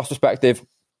from a cost perspective,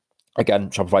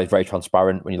 again, Shopify is very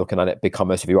transparent when you're looking at it.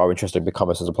 BigCommerce, if you are interested in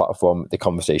BigCommerce as a platform, the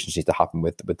conversations need to happen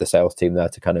with the sales team there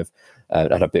to kind of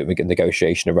have a bit of a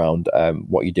negotiation around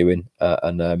what you're doing.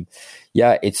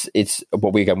 It's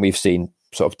what we've seen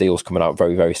sort of deals coming out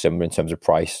very, very similar in terms of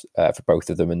price for both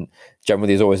of them. And generally,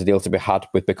 there's always a deal to be had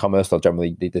with BigCommerce.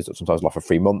 There's sometimes offer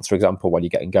 3 months, for example, while you're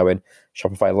getting going.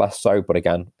 Shopify less so, but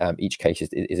again, each case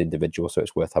is individual, so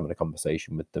it's worth having a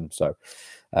conversation with them. So,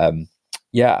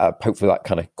 hopefully that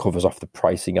kind of covers off the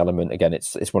pricing element. Again,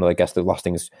 it's one of the last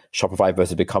things, Shopify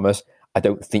versus BigCommerce. I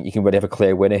don't think you can really have a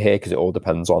clear winner here because it all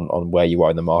depends on where you are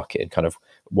in the market and kind of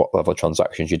what level of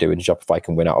transactions you're doing. Shopify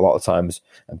can win out a lot of times,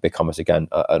 and BigCommerce, again,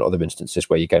 at other instances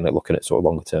where you're going to looking at sort of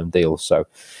longer term deals. So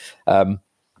I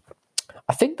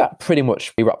think that pretty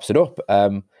much wraps it up.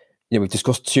 We've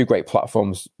discussed 2 great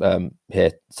platforms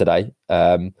here today.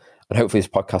 And hopefully this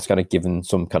podcast kind of given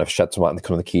some kind of shed some light on the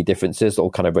kind of the key differences that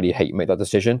will kind of really help you make that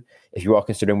decision if you are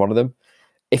considering one of them.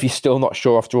 If you're still not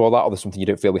sure after all that, or there's something you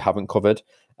don't feel we haven't covered,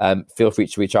 feel free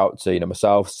to reach out to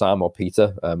myself, Sam, or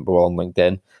Peter. We're all on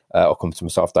LinkedIn, or come to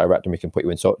myself direct, and we can put you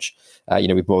in touch.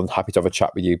 We're more than happy to have a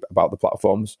chat with you about the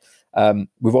platforms.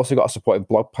 We've also got a supporting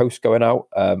blog post going out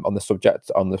on the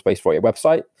subject on the Space 48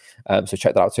 website. So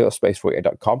check that out too at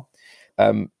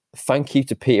space48.com. Thank you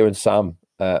to Peter and Sam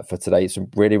for today. Some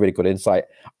really, really good insight.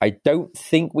 I don't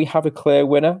think we have a clear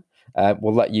winner.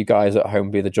 We'll let you guys at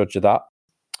home be the judge of that.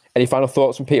 Any final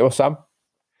thoughts from Peter or Sam?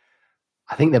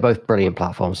 I think they're both brilliant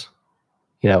platforms.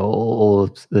 All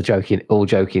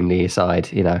jokingly aside,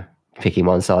 picking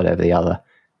one side over the other,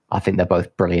 I think they're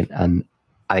both brilliant, and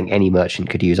I think any merchant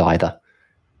could use either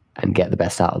and get the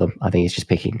best out of them. I think it's just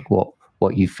picking what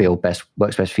you feel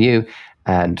works best for you,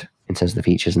 and in terms of the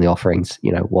features and the offerings,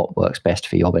 what works best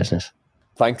for your business.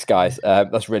 Thanks, guys.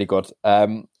 That's really good.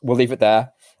 We'll leave it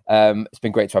there. It's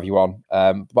been great to have you on.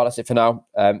 But that's it for now.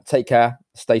 Take care,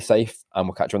 stay safe, and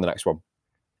we'll catch you on the next one.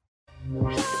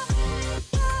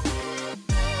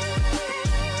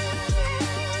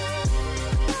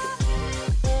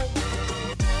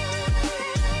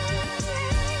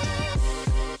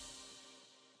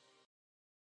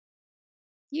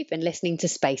 You've been listening to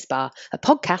Spacebar, a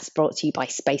podcast brought to you by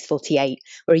Space 48.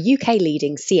 We're a UK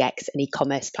leading CX and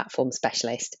e-commerce platform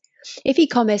specialist. If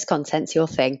e-commerce content's your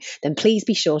thing, then please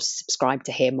be sure to subscribe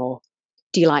to hear more.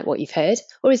 Do you like what you've heard,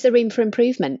 or is there room for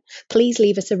improvement? Please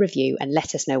leave us a review and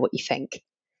let us know what you think.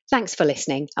 Thanks for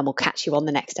listening, and we'll catch you on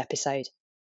the next episode.